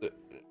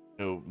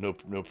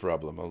 No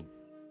problem.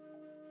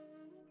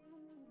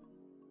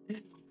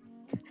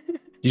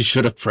 You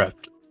should have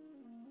prepped.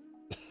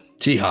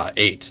 Tiha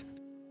 8.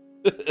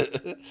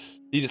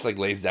 He just like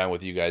lays down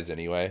with you guys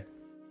anyway.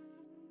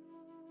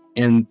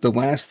 And the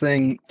last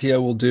thing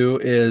Tia will do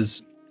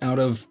is, out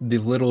of the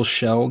little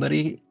shell that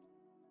he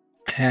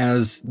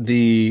has,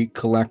 the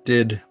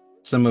collected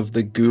some of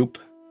the goop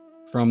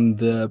from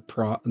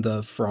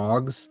the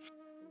frogs.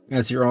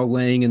 As you're all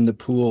laying in the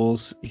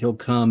pools, he'll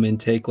come and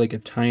take like a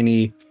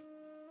tiny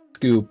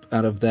scoop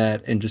out of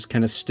that and just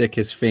kind of stick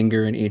his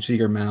finger in each of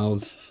your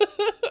mouths.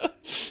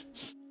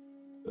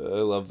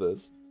 I love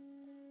this.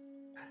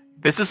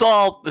 This is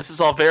all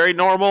very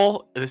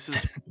normal. This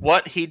is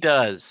what he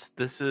does.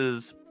 This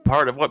is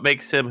part of what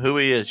makes him who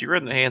he is. You're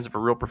in the hands of a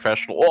real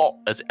professional. Oh,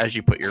 as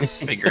you put your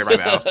finger in my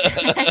mouth.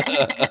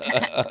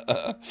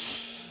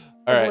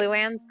 All right.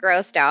 LuAnn's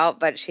grossed out,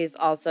 but she's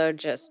also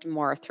just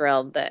more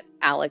thrilled that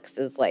Alex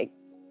is like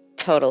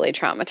totally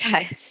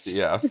traumatized.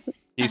 Yeah.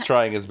 He's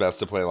trying his best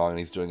to play along and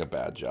he's doing a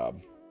bad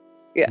job.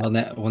 Yeah.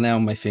 Well, now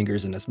my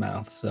finger's in his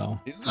mouth, so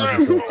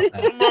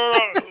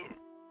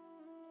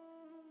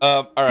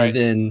All right.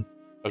 And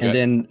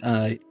then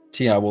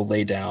Tia will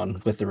lay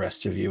down with the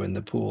rest of you in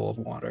the pool of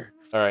water.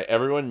 All right,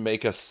 everyone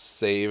make a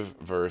save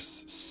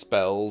versus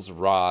spells,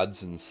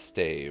 rods, and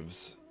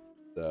staves.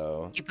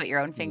 So You put your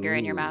own finger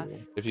in your mouth.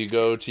 if you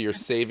go to your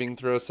saving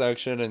throw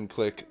section and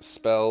click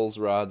spells,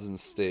 rods, and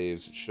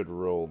staves, it should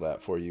roll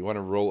that for you. You want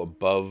to roll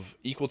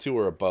equal to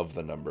or above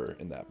the number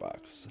in that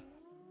box.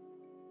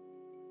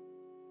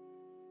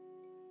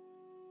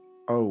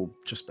 Oh,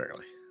 just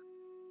barely.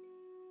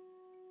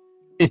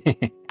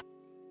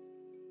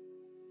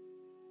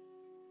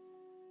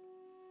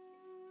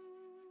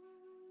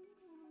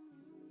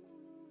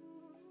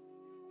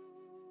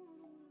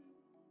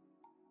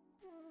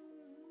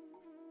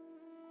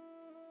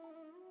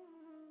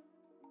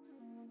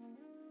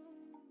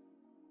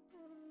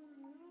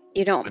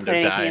 You don't Window put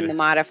anything died. in the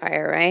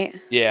modifier, right?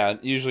 Yeah,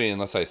 usually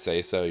unless I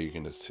say so, you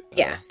can just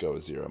Yeah. go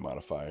with 0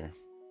 modifier.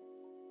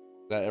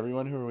 Is that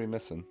everyone? Who are we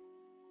missing?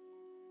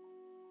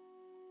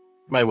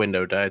 My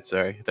window died.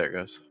 Sorry. There it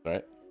goes.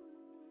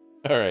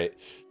 All right.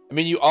 I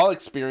mean, you all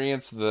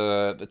experience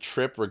the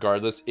trip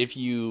regardless. If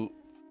you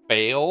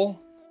fail,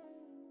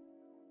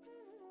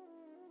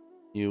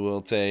 you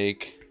will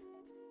take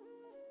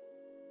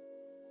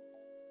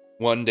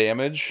 1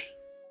 damage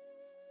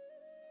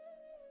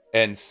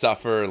and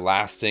suffer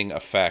lasting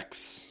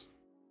effects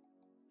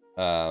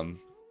for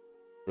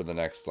the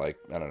next, like,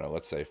 I don't know,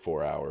 let's say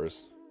 4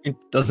 hours.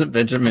 Doesn't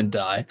Benjamin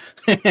die?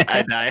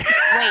 I die.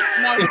 Wait,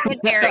 no, the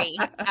good berry.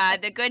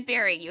 The good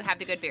berry. You have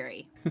the good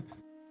berry. Isn't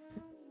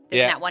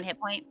Yeah. that 1 hit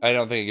point? I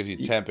don't think it gives you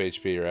temp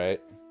HP,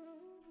 right?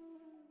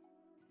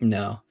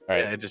 No. All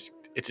right. Yeah, it just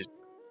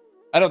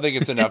I don't think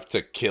it's enough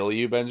to kill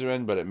you,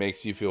 Benjamin, but it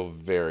makes you feel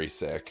very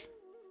sick.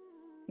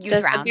 You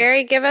Does the drowned.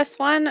 berry give us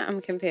one?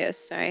 I'm confused.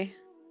 Sorry.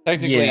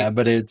 Technically, Yeah,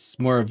 but it's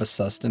more of a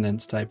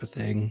sustenance type of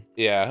thing.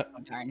 yeah.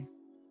 Oh, darn.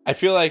 I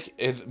feel like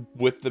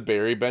with the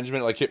berry,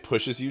 Benjamin, like it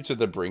pushes you to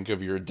the brink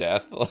of your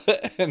death,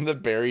 and the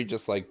berry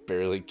just like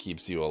barely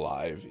keeps you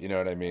alive. You know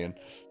what I mean?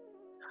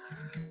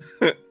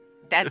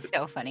 That's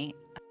so funny.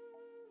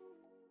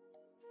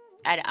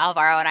 And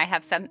Alvaro and I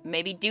have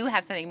do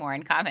have something more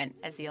in common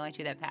as the only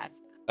two that passed.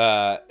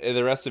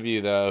 The rest of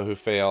you though who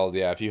failed,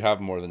 yeah, if you have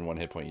more than one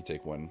hit point, you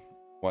take one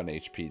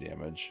HP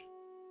damage.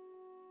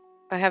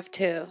 I have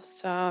 2,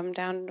 so I'm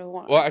down to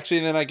 1. Well, actually,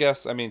 then I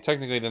guess, I mean,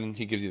 technically, then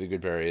he gives you the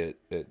good berry.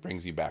 It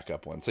brings you back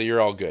up 1, so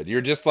you're all good. You're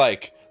just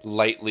like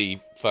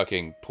lightly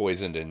fucking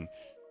poisoned and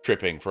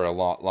tripping for a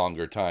lot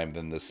longer time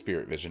than the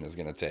spirit vision is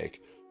gonna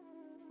take.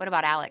 What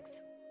about Alex?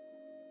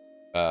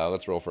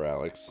 Let's roll for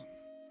Alex.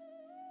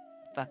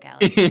 Fuck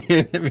Alex.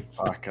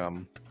 Fuck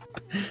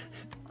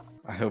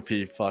I hope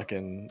he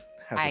fucking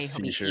has a I hope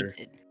he seizure. eats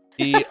it.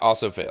 He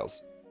also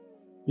fails.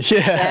 Yeah.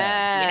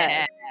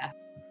 Yeah.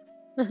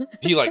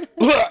 He like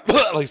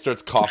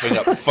starts coughing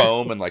up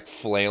foam and like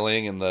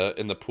flailing in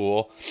the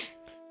pool.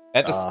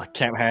 At the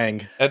Can't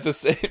hang. at the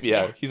same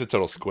he's a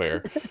total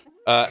square.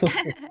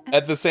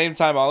 At the same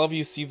time, all of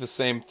you see the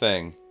same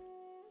thing.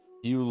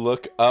 You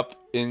look up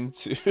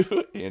into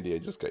Andy. I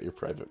just got your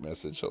private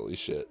message. Holy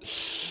shit!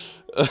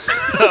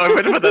 I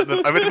meant to put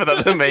that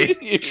in the main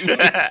You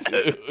chat.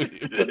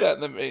 You put that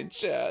in the main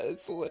chat.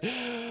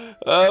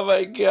 Oh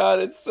my god,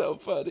 it's so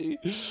funny.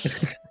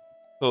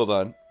 Hold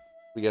on.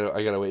 I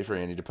gotta wait for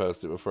Andy to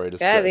post it before I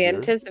describe Yeah, the your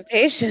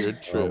anticipation.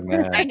 trip.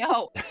 man. I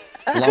know.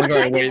 The longer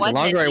I It wait,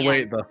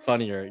 wasn't, the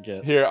funnier it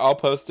gets. Here, I'll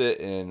post it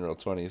in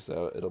Roll20,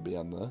 so it'll be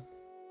on the.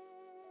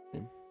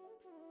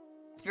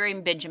 It's very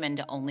Benjamin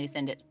to only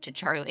send it to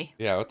Charlie.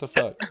 Yeah, what the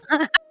fuck?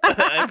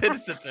 I meant to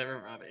send it to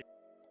everybody.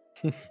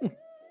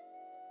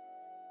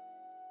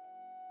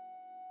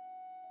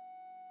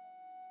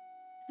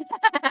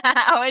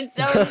 Oh, it's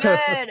so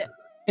good.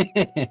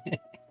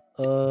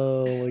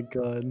 Oh my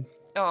god.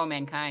 Oh,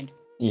 mankind.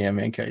 Yeah,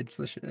 mankind's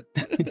the shit.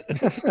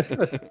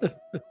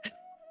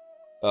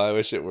 I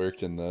wish it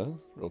worked in the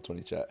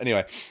Roll20 chat.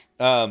 Anyway,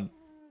 so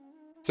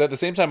at the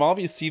same time, all of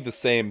you see the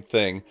same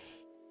thing.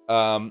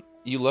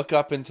 You look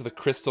up into the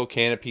crystal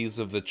canopies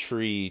of the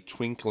tree,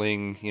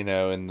 twinkling,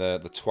 in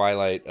the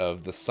twilight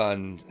of the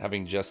sun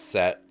having just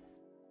set.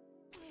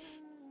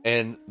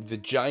 And the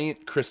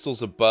giant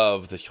crystals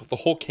above, the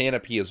whole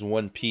canopy is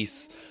one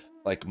piece,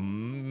 like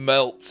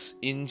melts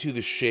into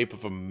the shape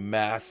of a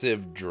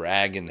massive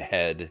dragon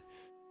head.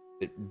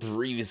 It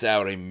breathes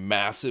out a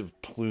massive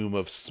plume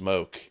of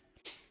smoke.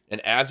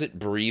 And as it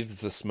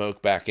breathes the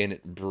smoke back in,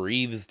 it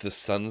breathes the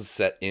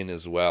sunset in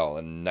as well.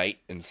 And night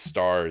and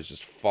stars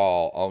just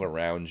fall all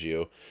around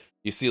you.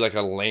 You see like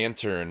a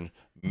lantern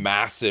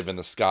massive in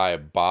the sky,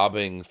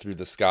 bobbing through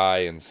the sky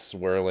and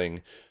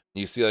swirling.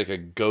 You see like a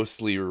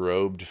ghostly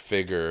robed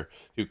figure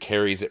who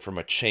carries it from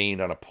a chain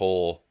on a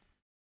pole.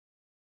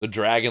 The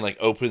dragon like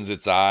opens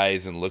its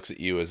eyes and looks at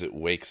you as it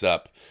wakes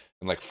up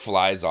and like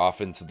flies off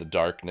into the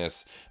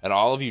darkness, and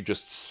all of you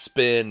just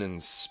spin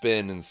and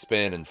spin and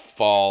spin and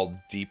fall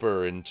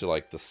deeper into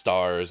like the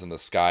stars and the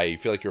sky. You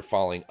feel like you're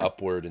falling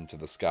upward into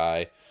the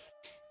sky.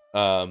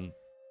 And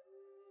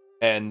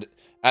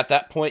at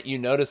that point you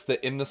notice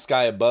that in the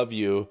sky above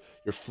you,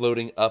 you're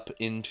floating up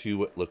into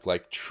what look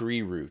like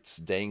tree roots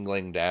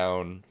dangling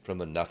down from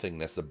the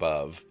nothingness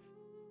above.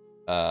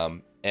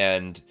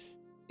 And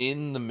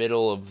in the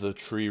middle of the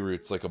tree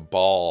roots, like a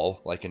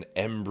ball, like an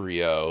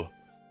embryo,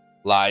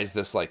 lies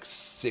this like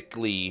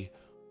sickly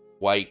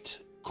white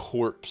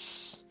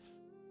corpse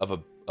of a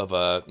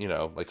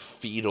like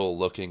fetal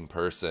looking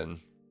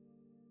person.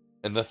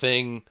 And the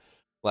thing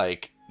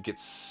like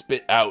gets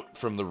spit out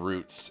from the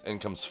roots and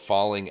comes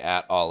falling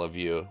at all of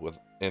you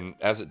and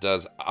as it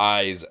does,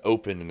 eyes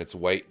open in its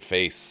white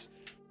face.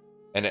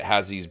 And it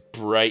has these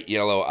bright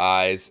yellow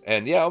eyes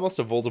and almost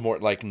a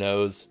Voldemort-like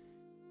nose.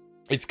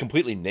 It's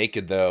completely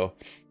naked though.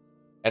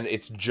 And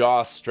its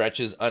jaw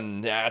stretches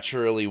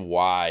unnaturally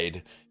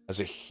wide as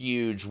a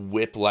huge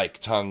whip-like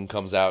tongue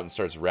comes out and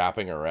starts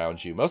wrapping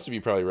around you. Most of you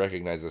probably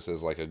recognize this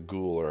as like a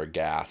ghoul or a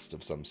ghast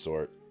of some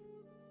sort.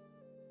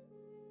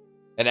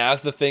 And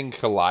as the thing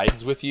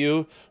collides with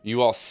you,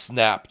 you all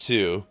snap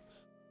too.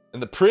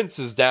 And the prince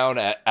is down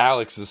at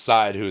Alex's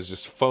side, who is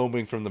just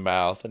foaming from the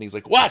mouth. And he's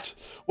like, "What?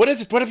 What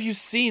is it? What have you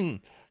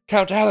seen?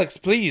 Count Alex,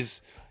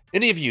 please.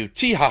 Any of you.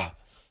 Tiha.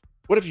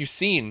 What have you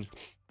seen?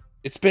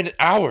 It's been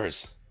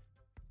hours."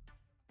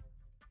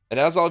 And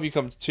as all of you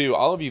come to,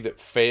 all of you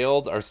that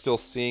failed are still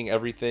seeing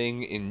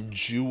everything in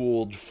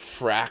jeweled,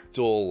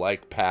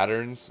 fractal-like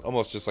patterns,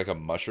 almost just like a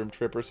mushroom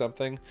trip or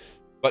something.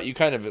 But you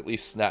kind of at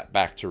least snap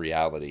back to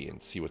reality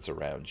and see what's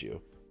around you.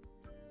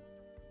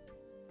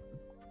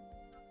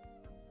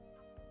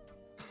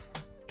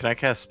 Can I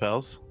cast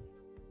spells?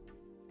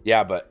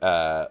 Yeah, but,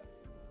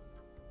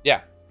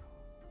 yeah.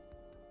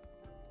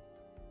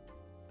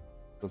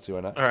 Let's see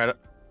why not. All right,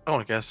 I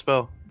want to cast a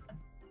spell.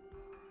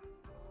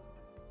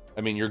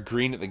 I mean, you're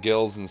green at the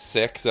gills and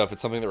sick, so if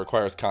it's something that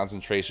requires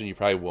concentration, you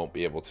probably won't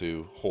be able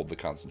to hold the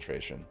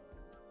concentration.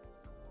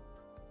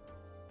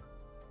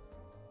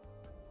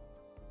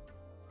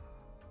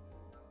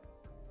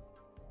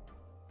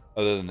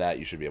 Other than that,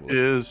 you should be able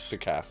to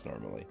cast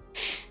normally.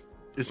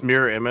 Is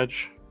mirror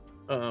image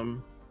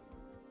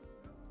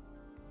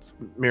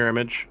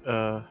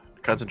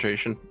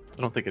concentration?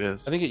 I don't think it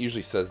is. I think it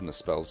usually says in the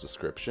spell's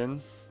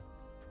description.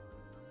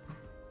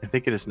 I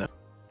think it is not.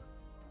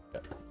 Yeah.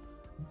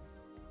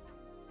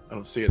 I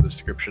don't see a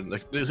description.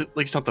 Like, there's at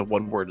least not the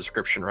one-word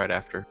description right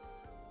after.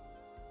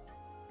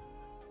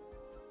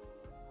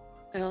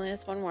 It only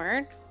has one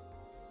word.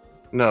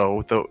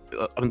 No, the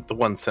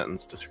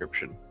one-sentence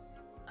description.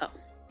 Oh.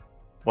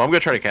 Well, I'm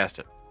gonna try to cast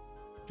it.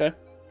 Okay.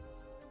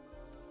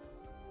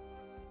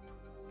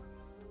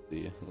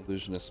 The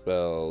illusionist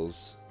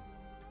spells.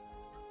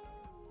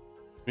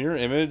 Mirror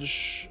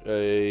image.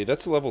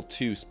 That's a level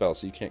 2 spell,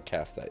 so you can't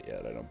cast that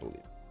yet. I don't believe.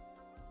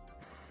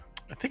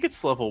 I think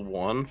it's level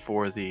 1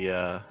 for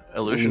the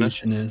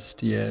illusionist.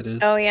 Illusionist, yeah, it is.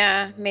 Oh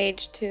yeah,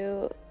 Mage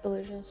 2,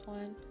 Illusionist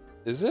 1.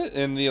 Is it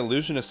in the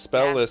illusionist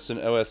spell Yeah. list in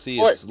OSE?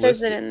 Well, it It's says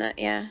listed. it in the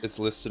yeah. It's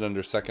listed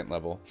under 2nd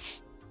level.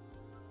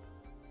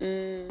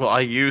 Mm. Well,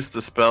 I used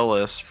the spell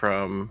list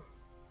from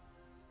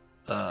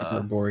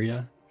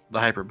Hyperborea. the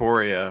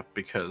Hyperborea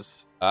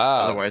because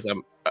Ah,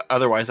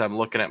 otherwise I'm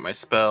looking at my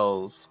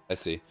spells. I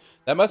see.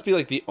 That must be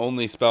like the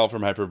only spell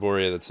from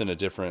Hyperborea that's in a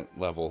different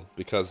level,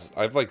 because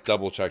I've like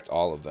double checked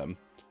all of them.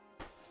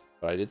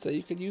 But I did say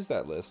you could use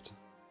that list.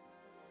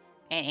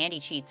 And Andy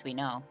cheats, we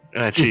know.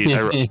 And I cheat.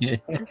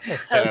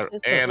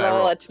 Just and I roll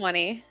roll- a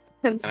 20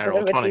 instead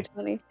roll of a 20.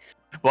 d20.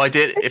 Well, I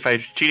did. If I'm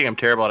cheating, I'm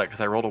terrible at it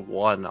because I rolled a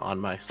 1 on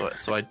my so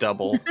I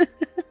double.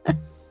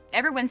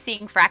 Everyone's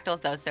seeing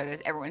fractals though, so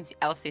everyone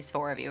else sees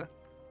 4 of you.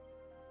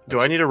 Do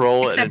I need to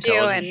roll an Except you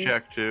intelligence and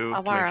check too to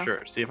Alvaro. make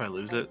sure? See if I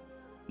lose it.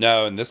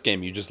 No, in this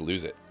game you just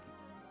lose it.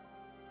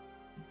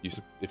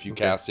 If you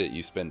Okay. cast it,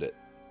 you spend it.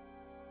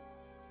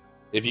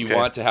 If you Okay.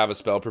 want to have a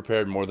spell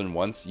prepared more than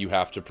once, you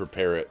have to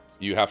prepare it.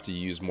 You have to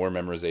use more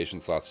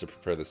memorization slots to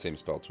prepare the same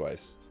spell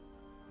twice.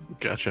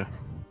 Gotcha.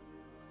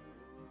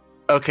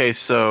 Okay,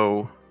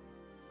 so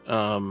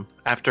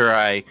after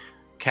I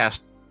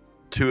cast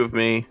 2 of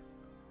me,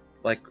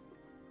 like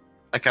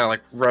I kind of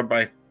like rub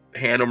my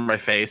hand over my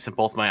face, and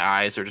both my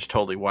eyes are just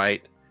totally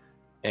white,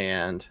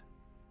 and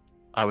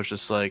I was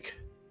just like,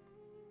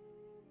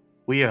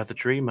 "We are the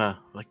dreamer,"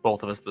 like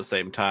both of us at the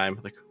same time.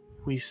 Like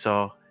we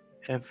saw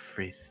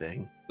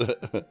everything.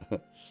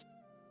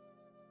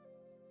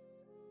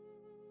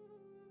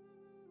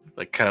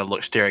 Like kind of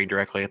look staring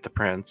directly at the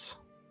prince,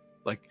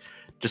 like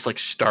just like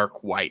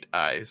stark white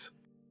eyes.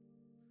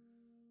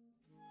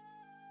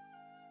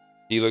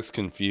 He looks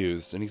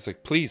confused, and he's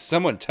like, "Please,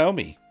 someone tell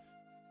me.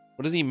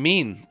 What does he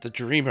mean, the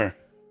dreamer?"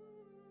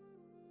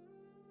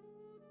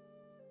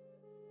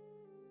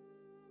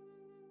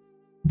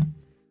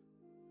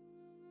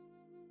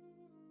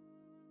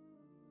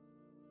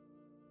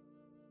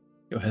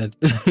 Go ahead.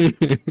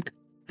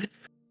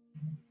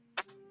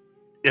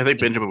 Yeah, I think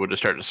Benjamin would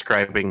just start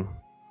describing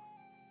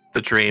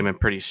the dream in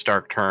pretty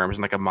stark terms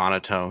and like a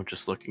monotone,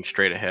 just looking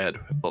straight ahead,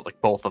 but like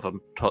both of them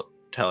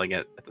telling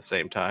it at the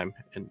same time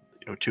in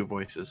 2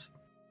 voices.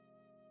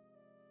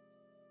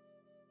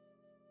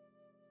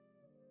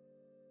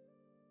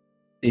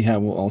 Yeah,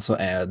 we'll also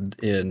add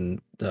in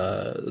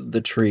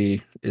the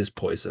tree is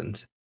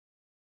poisoned.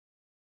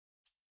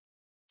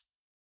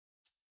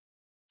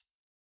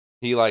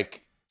 He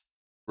like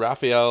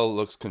Raphael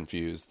looks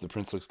confused. The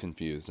prince looks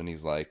confused, and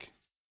he's like,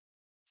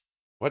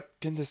 "What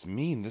can this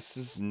mean? This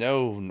is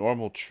no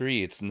normal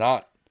tree. It's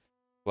not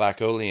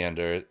black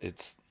oleander.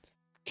 It's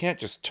can't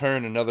just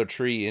turn another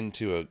tree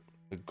into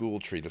a ghoul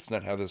tree. That's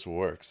not how this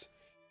works."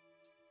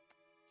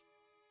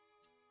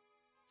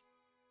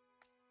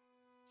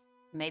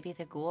 Maybe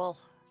the ghoul.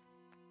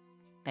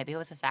 Maybe it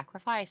was a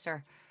sacrifice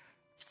or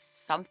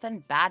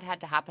something bad had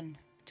to happen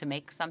to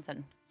make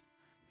something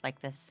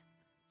like this.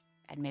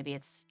 And maybe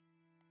it's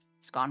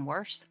gone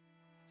worse.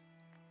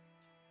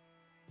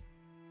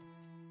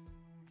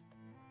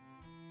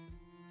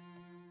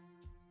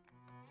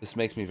 This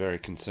makes me very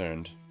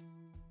concerned.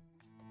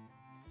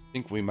 I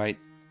think we might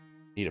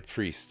need a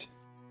priest.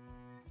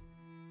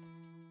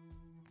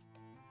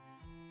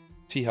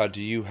 Tiha,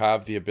 do you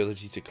have the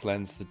ability to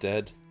cleanse the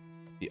dead?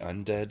 The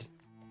undead?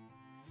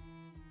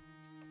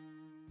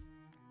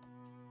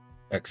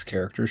 X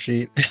character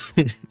sheet.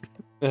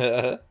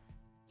 Yeah.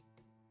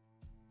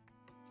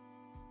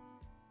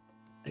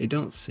 I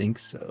don't think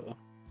so.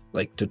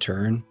 Like to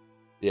turn?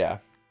 Do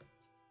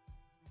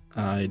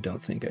I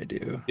don't think I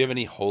do. you have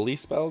any holy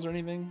spells or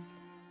anything?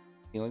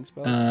 Healing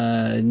spells?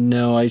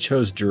 No, I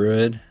chose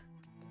druid,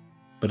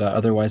 but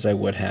otherwise I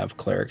would have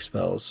cleric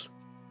spells.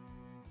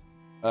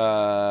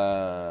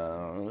 Alex?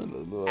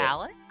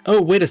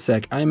 Oh, wait a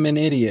sec. I'm an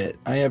idiot.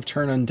 I have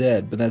turn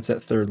undead, but that's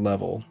at 3rd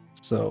level.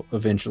 So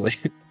eventually,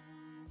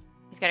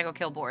 He's gotta go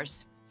kill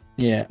boars.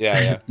 yeah.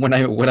 Yeah. when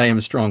I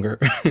am stronger.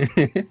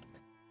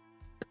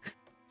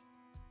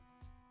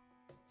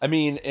 I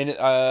mean, and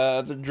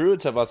the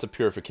druids have lots of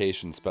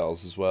purification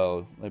spells as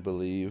well, I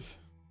believe.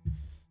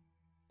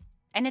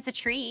 And it's a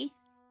tree.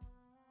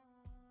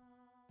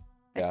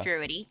 It's Yeah.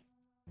 druidy,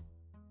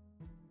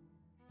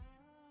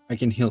 I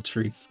can heal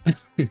trees.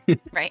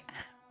 right?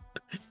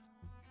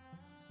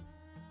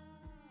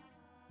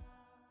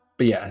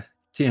 But yeah,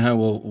 Tia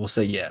will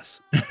say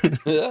yes.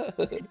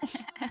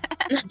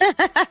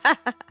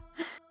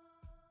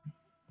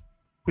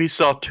 We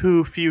saw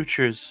two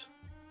futures.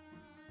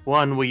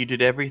 One where you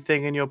did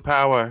everything in your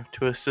power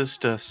to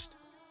assist us.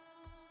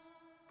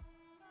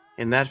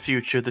 In that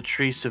future, the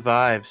tree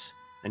survives,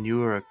 and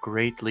you are a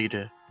great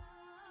leader.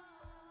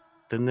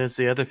 Then there's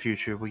the other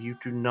future where you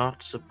do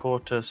not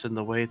support us in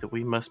the way that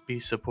we must be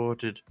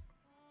supported.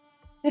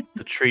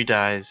 The tree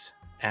dies,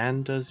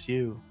 and does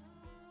you.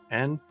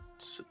 And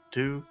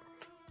do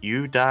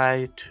you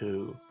die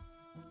too.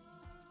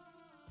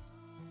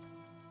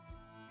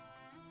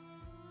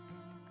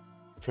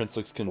 The prince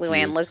looks confused.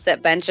 LuAnn looks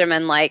at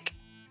Benjamin like,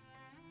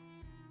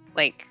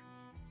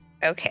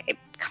 okay,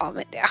 calm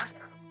it down.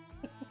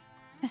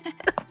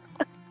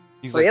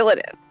 He's like, Reel it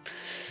in.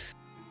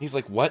 he's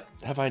like, what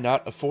have I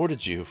not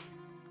afforded you?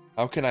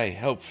 How can I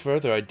help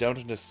further? I don't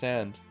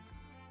understand.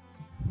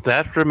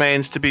 That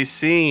remains to be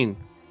seen.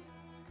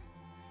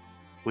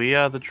 We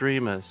are the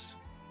dreamers.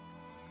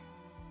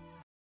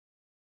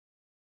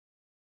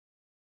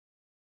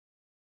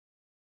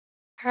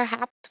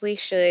 Perhaps we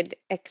should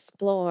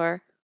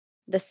explore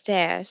the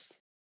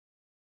stairs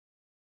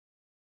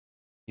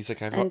He's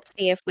like, and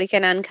see if we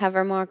can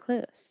uncover more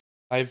clues.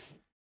 I've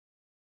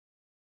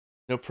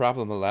no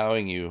problem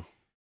allowing you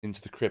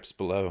into the crypts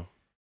below.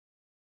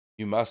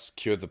 You must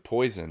cure the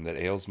poison that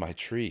ails my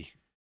tree.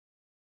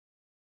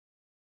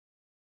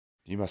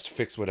 You must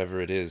fix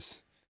whatever it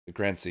is the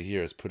Grand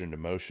Sahir has put into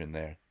motion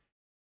there.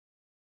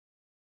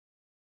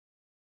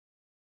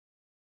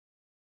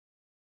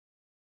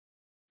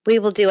 We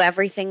will do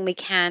everything we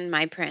can,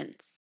 my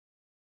prince.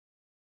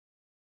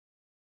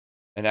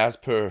 And as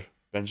per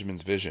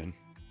Benjamin's vision,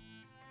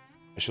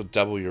 I shall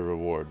double your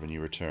reward when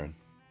you return.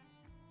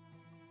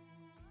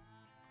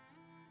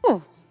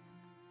 Oh.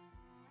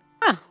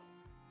 Oh.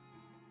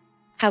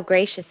 How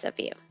gracious of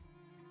you.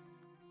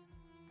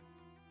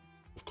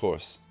 Of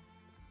course,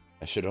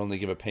 I should only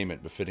give a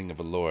payment befitting of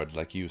a lord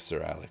like you,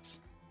 Sir Alex,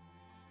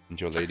 and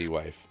your lady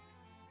wife.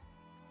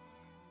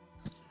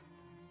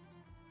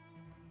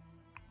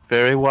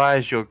 Very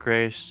wise, your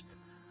grace.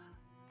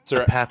 Sir,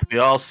 The path we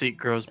all seek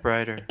grows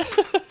brighter.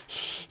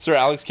 Sir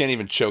Alex can't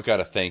even choke out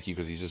a thank you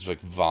because he's just like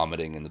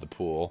vomiting into the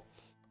pool.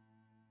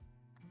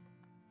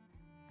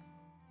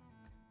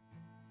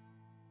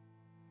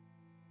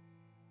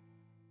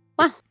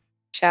 Well,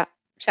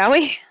 shall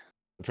we?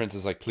 The prince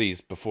is like,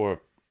 please,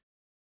 before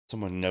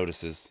someone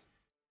notices.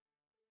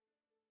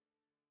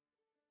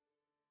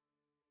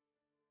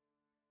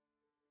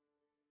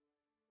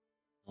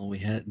 Well,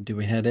 do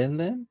we head in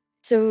then?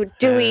 So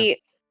do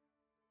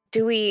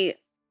we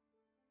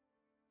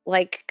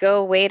like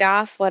go wait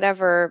off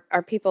whatever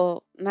our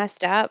people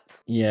messed up?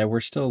 Yeah,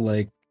 we're still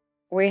like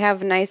We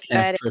have a nice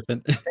half bed.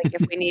 tripping. Like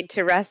if we need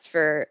to rest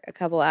for a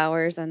couple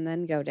hours and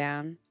then go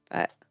down.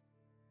 But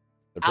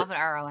Alvin,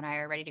 Aro, and I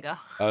are ready to go.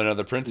 Oh no,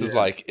 the prince is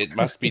like, it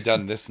must be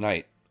done this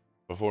night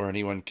before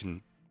anyone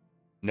can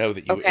know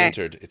that you Okay.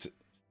 entered.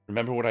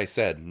 Remember what I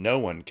said. No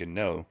one can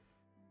know.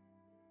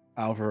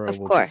 Alvaro Of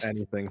will course. do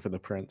anything for the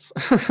prince.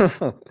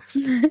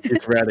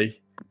 He's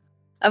ready.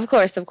 Of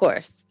course.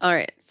 All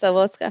right, so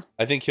let's go.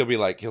 I think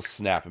he'll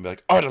snap and be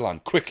like,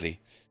 Ardalan,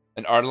 quickly.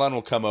 And Ardalan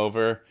will come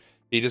over.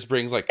 He just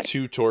brings like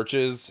 2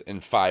 torches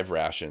and 5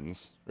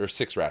 rations. Or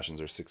 6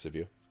 rations, or 6 of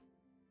you.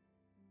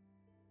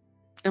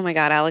 Oh my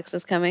god, Alex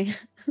is coming.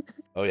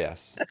 Oh,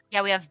 yes.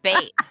 Yeah, we have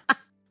bait.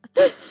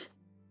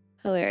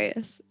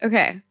 Hilarious.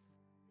 Okay.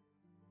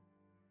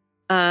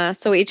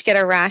 So we each get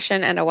a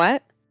ration and a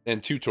what?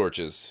 And 2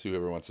 torches,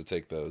 whoever wants to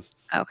take those.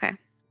 Okay.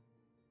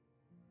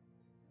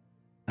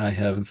 I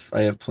have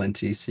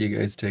plenty, so you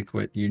guys take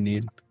what you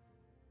need.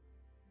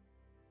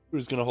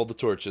 Who's going to hold the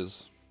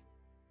torches?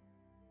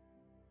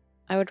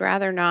 I would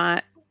rather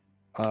not.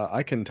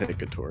 I can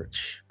take a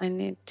torch. I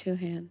need 2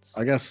 hands.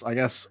 I guess.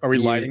 Are we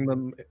Yeah. lighting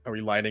them? Are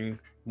we lighting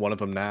one of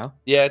them now?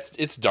 Yeah,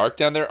 it's dark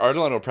down there.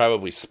 Ardalan will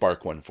probably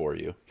spark one for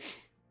you.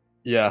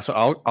 Yeah. So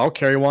I'll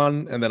carry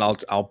one, and then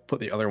I'll put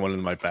the other one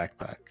in my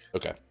backpack.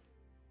 Okay.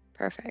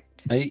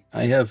 Perfect. I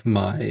have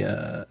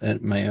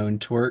my own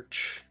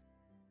torch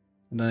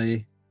that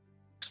I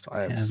So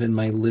I have in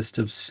my list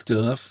of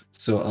stuff,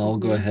 so I'll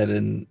go Mhm. ahead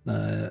and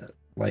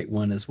light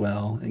one as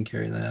well and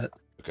carry that.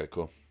 Okay,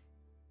 cool.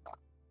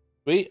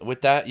 Sweet.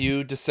 With that,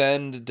 you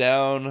descend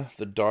down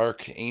the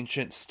dark,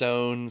 ancient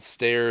stone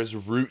stairs.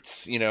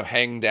 Roots,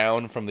 hang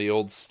down from the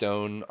old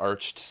stone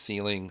arched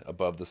ceiling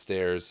above the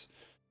stairs.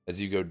 As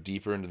you go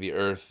deeper into the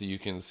earth, you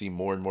can see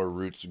more and more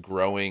roots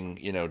growing,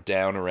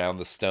 down around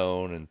the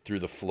stone and through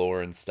the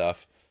floor and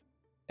stuff.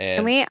 And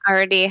Can we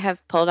already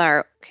have pulled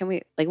our? Can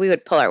we we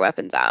would pull our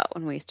weapons out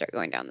when we start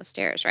going down the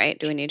stairs, right?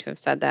 Do we need to have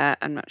said that?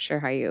 I'm not sure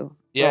how you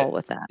roll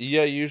with that.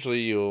 Yeah,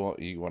 usually you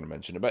want to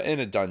mention it, but in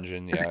a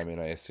dungeon, yeah, I mean,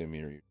 I assume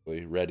you're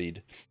usually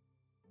readied.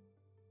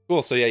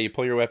 Cool. So yeah, you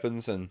pull your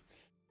weapons and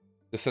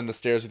descend the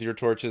stairs with your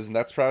torches, and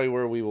that's probably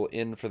where we will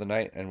end for the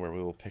night, and where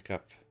we will pick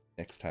up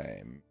next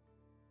time.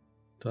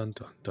 Dun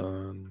dun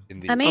dun. In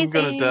the Amazing.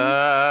 I'm gonna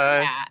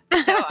die.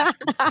 Yeah.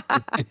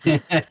 So,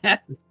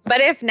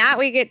 But if not,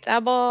 we get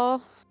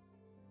double.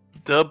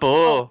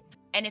 Double.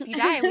 and if you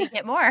die, we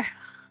get more.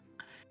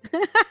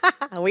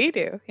 We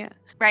do, yeah.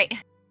 Right.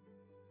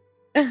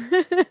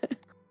 good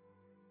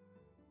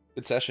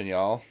session,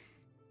 y'all.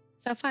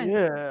 So fun.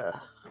 Yeah.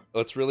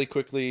 Let's really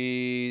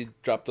quickly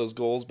drop those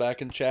goals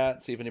back in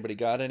chat. See if anybody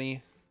got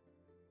any.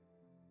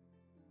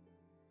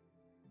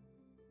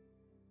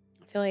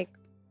 I feel like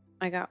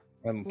I got.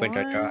 I don't think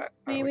I got. I don't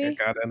think Maybe? I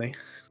got any.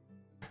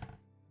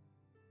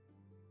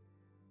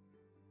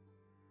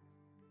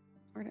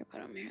 Where did I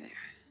put them? Here, there.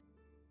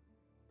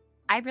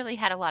 I really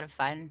had a lot of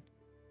fun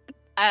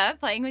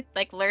playing with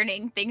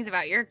learning things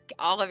about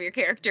all of your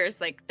characters.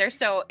 Like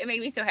it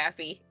made me so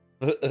happy.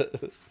 Yeah,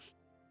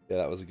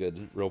 that was a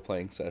good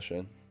role-playing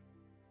session.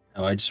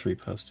 Oh, I just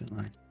reposted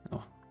mine.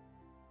 Oh,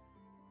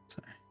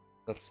 sorry.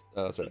 That's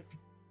right.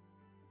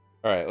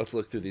 All right, let's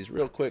look through these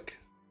real quick.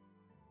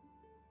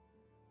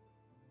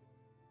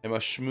 I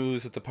must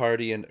schmooze at the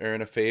party and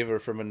earn a favor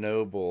from a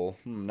noble.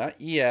 Not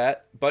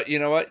yet, but you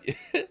know what?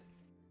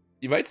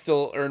 You might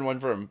still earn one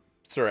from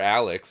Sir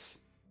Alex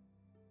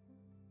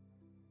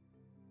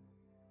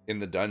in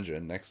the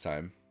dungeon next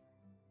time,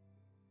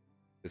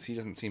 because he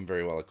doesn't seem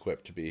very well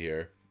equipped to be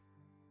here.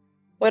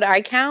 Would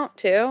I count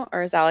too,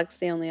 or is Alex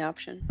the only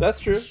option? That's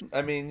true.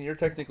 I mean, you're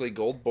technically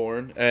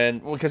Goldborn,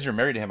 and because you're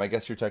married to him, I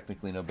guess you're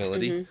technically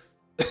nobility.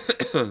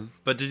 Mm-hmm.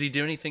 But did he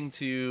do anything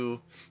to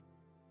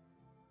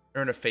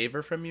earn a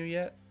favor from you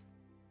yet?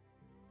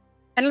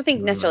 I don't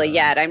think necessarily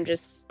yet. I'm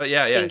just But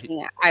yeah,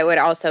 thinking I would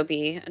also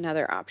be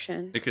another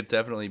option. it could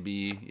definitely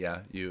be,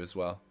 you as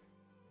well.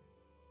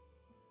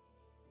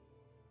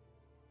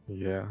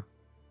 Yeah.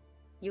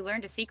 You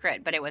learned a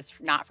secret, but it was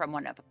not from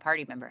a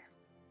party member.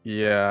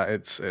 Yeah,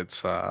 it's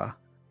I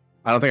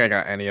don't think I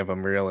got any of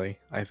them really.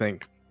 I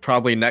think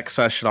probably next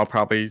session I'll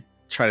probably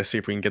try to see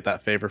if we can get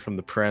that favor from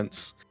the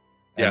prince.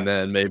 Yeah. And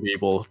then maybe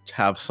we'll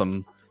have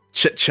some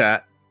chit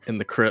chat in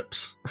the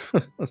crypts.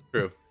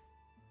 True.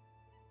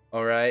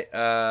 All right.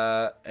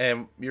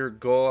 And your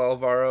goal,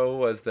 Alvaro,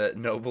 was that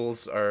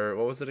nobles are,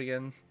 what was it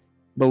again?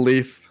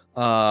 Belief.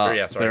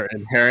 yeah, sorry.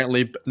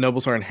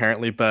 Nobles are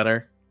inherently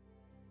better.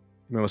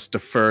 We must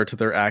defer to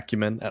their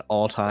acumen at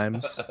all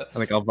times. I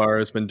think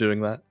Alvaro's been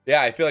doing that.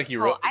 Yeah, I feel like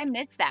you I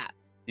missed that.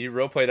 you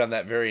roleplayed on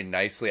that very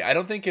nicely. I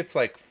don't think it's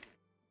done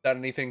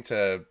anything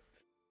to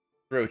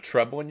throw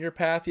trouble in your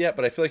path yet,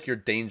 but I feel like you're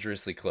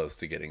dangerously close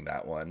to getting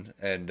that one.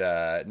 And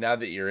now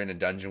that you're in a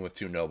dungeon with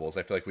two nobles,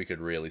 I feel like we could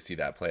really see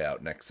that play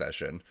out next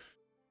session.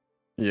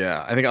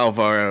 Yeah, I think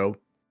Alvaro,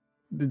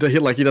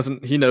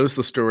 he knows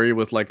the story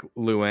with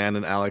LuAnn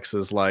and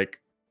Alex's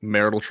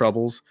marital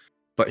troubles,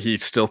 but he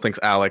still thinks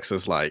Alex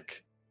is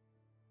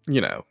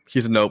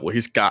he's a noble.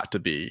 He's got to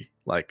be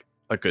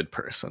a good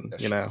person,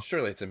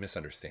 Surely it's a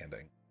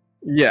misunderstanding.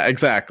 Yeah,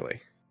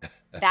 exactly.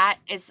 That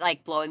is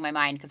blowing my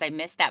mind, because I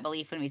missed that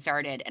belief when we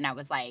started, and I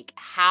was like,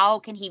 how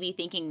can he be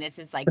thinking this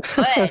is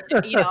good?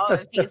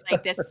 If he's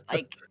this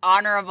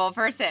honorable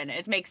person.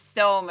 It makes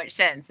so much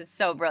sense. It's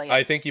so brilliant.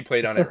 I think you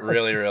played on it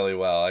really, really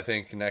well. I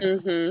think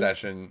next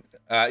session,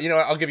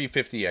 I'll give you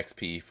 50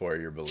 XP for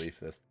your belief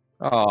this.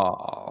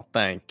 Oh,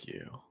 thank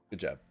you. Good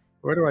job.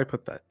 Where do I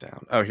put that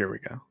down? Oh, here we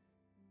go.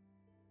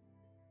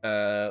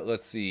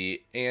 Let's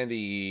see.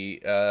 Andy,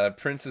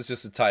 Prince is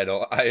just a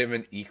title. I am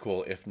an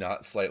equal, if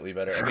not slightly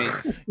better. I mean,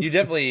 you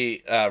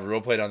definitely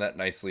roleplayed on that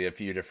nicely a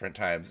few different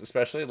times,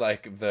 especially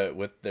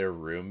with their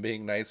room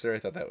being nicer. I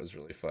thought that was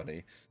really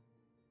funny.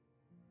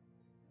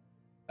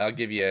 I'll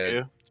give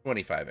you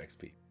 25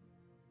 XP.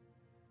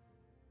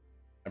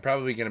 I'm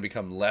probably going to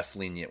become less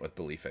lenient with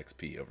belief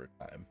XP over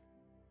time.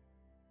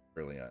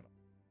 Early on.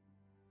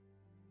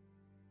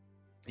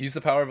 Use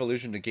the power of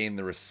illusion to gain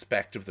the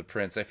respect of the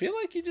prince. I feel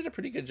like you did a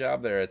pretty good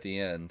job there at the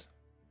end.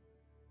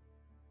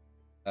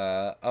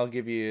 I'll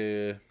give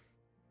you...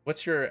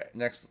 What's your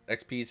next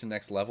XP to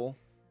next level?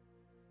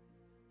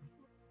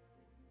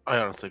 I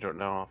honestly don't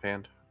know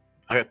offhand.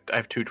 I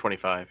have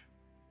 225.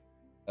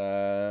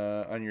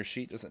 On your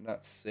sheet, does it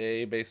not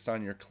say based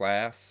on your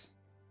class?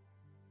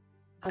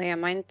 Oh yeah,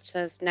 mine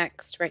says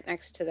next, right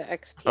next to the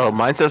XP. Oh,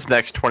 mine says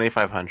next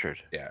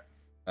 2500. Yeah.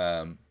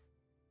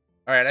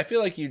 All right, I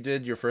feel like you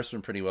did your first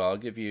one pretty well. I'll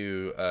give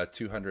you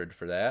 200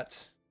 for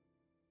that.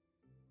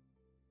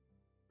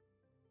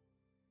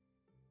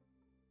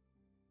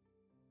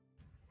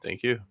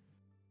 Thank you.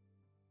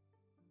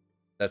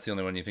 That's the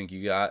only one you think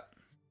you got?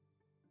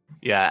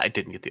 Yeah, I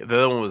didn't get the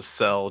other one was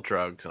sell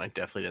drugs, and I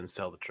definitely didn't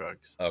sell the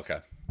drugs. Okay.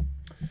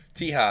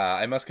 Tiha,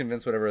 I must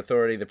convince whatever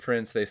authority the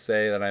prince they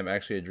say that I'm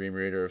actually a dream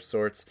reader of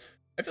sorts.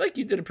 I feel like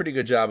you did a pretty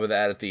good job of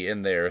that at the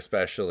end there,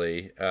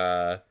 especially.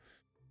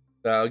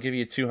 I'll give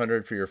you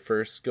 200 for your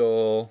first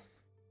goal.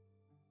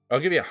 I'll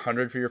give you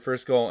 100 for your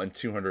first goal and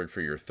 200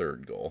 for your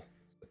third goal.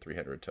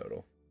 300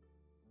 total.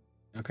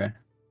 Okay.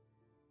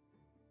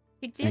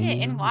 You did it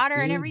in water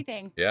and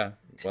everything. Yeah,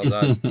 well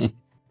done.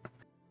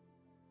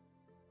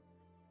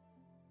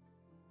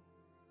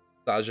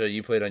 Saja,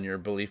 you played on your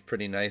belief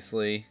pretty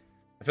nicely.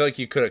 I feel like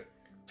you could have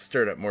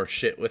stirred up more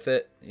shit with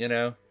it, you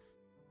know?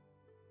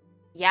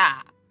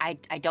 Yeah, I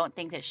don't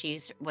think that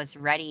was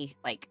ready.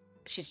 Like,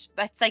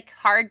 that's like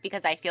hard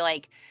because I feel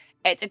like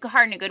it's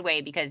hard in a good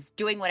way because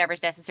doing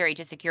whatever's necessary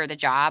to secure the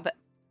job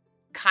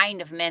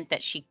kind of meant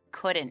that she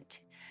couldn't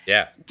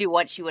do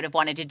what she would have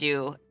wanted to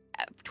do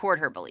toward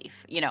her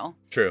belief, you know?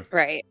 True.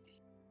 Right.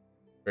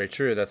 Very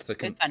true. That's the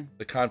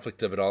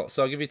conflict of it all.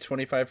 So I'll give you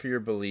 25 for your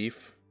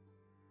belief.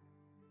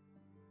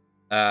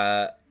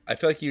 I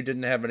feel like you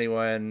didn't have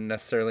anyone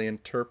necessarily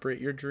interpret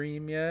your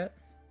dream yet,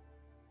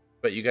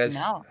 but you guys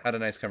had a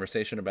nice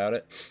conversation about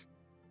it.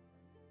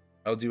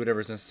 I'll do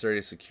whatever's necessary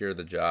to secure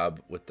the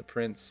job with the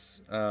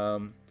prince. I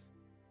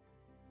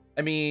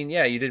mean,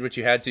 yeah, you did what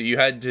you had to. You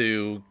had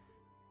to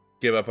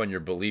give up on your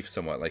belief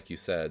somewhat, like you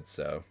said.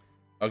 So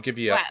I'll give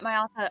you.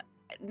 Also,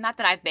 not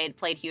that I've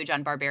played huge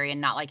on barbarian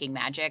not liking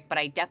magic, but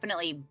I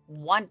definitely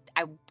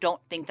I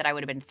don't think that I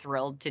would have been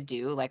thrilled to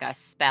do like a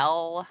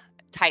spell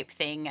type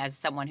thing as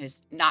someone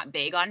who's not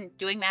big on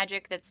doing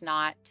magic that's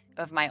not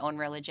of my own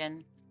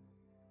religion.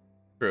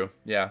 True.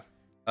 Yeah.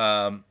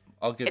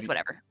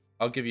 Whatever.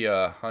 I'll give you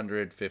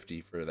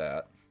 150 for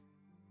that.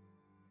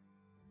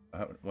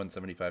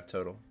 175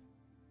 total.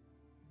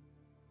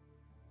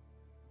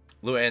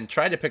 LuAnn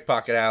tried to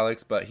pickpocket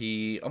Alex, but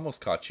he almost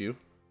caught you.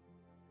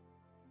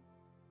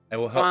 I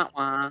will help.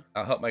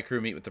 I'll help my crew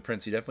meet with the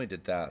prince. He definitely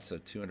did that, so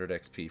 200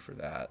 XP for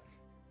that.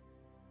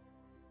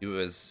 It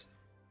was.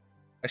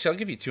 Actually, I'll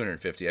give you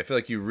 250. I feel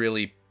like you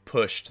really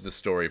pushed the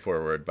story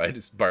forward by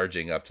just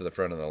barging up to the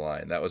front of the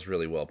line. That was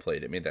really well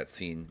played. It made that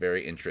scene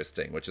very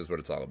interesting, which is what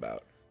it's all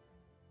about.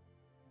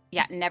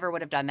 Yeah, never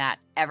would have done that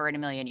ever in a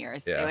million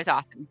years. Yeah. It was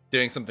awesome.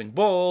 Doing something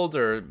bold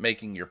or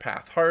making your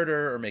path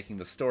harder or making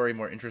the story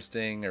more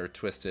interesting or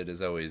twisted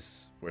is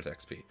always worth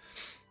XP.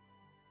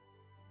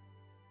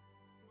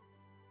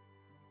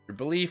 Your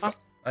belief,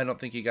 I don't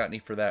think you got any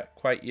for that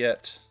quite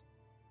yet.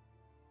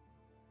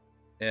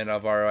 And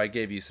Alvaro, I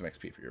gave you some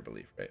XP for your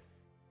belief, right?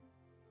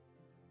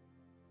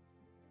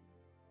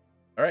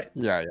 All right.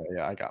 Yeah,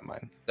 I got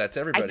mine. That's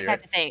everybody, I just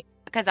have to say,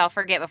 because I'll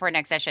forget before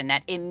next session,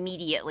 that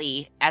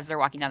immediately as they're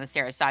walking down the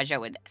stairs,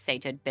 Saja would say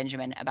to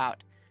Benjamin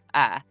about,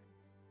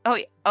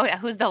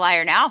 who's the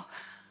liar now?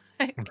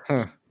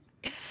 And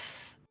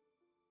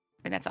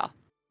that's all.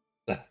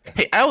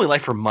 Hey, I only lie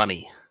for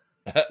money.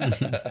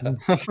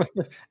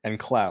 And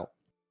clout.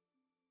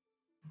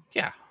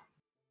 Yeah.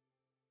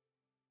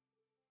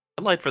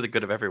 I lied for the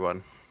good of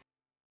everyone.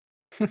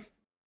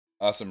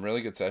 Awesome.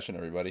 Really good session,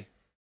 everybody.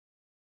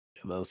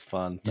 That was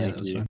fun. Thank you.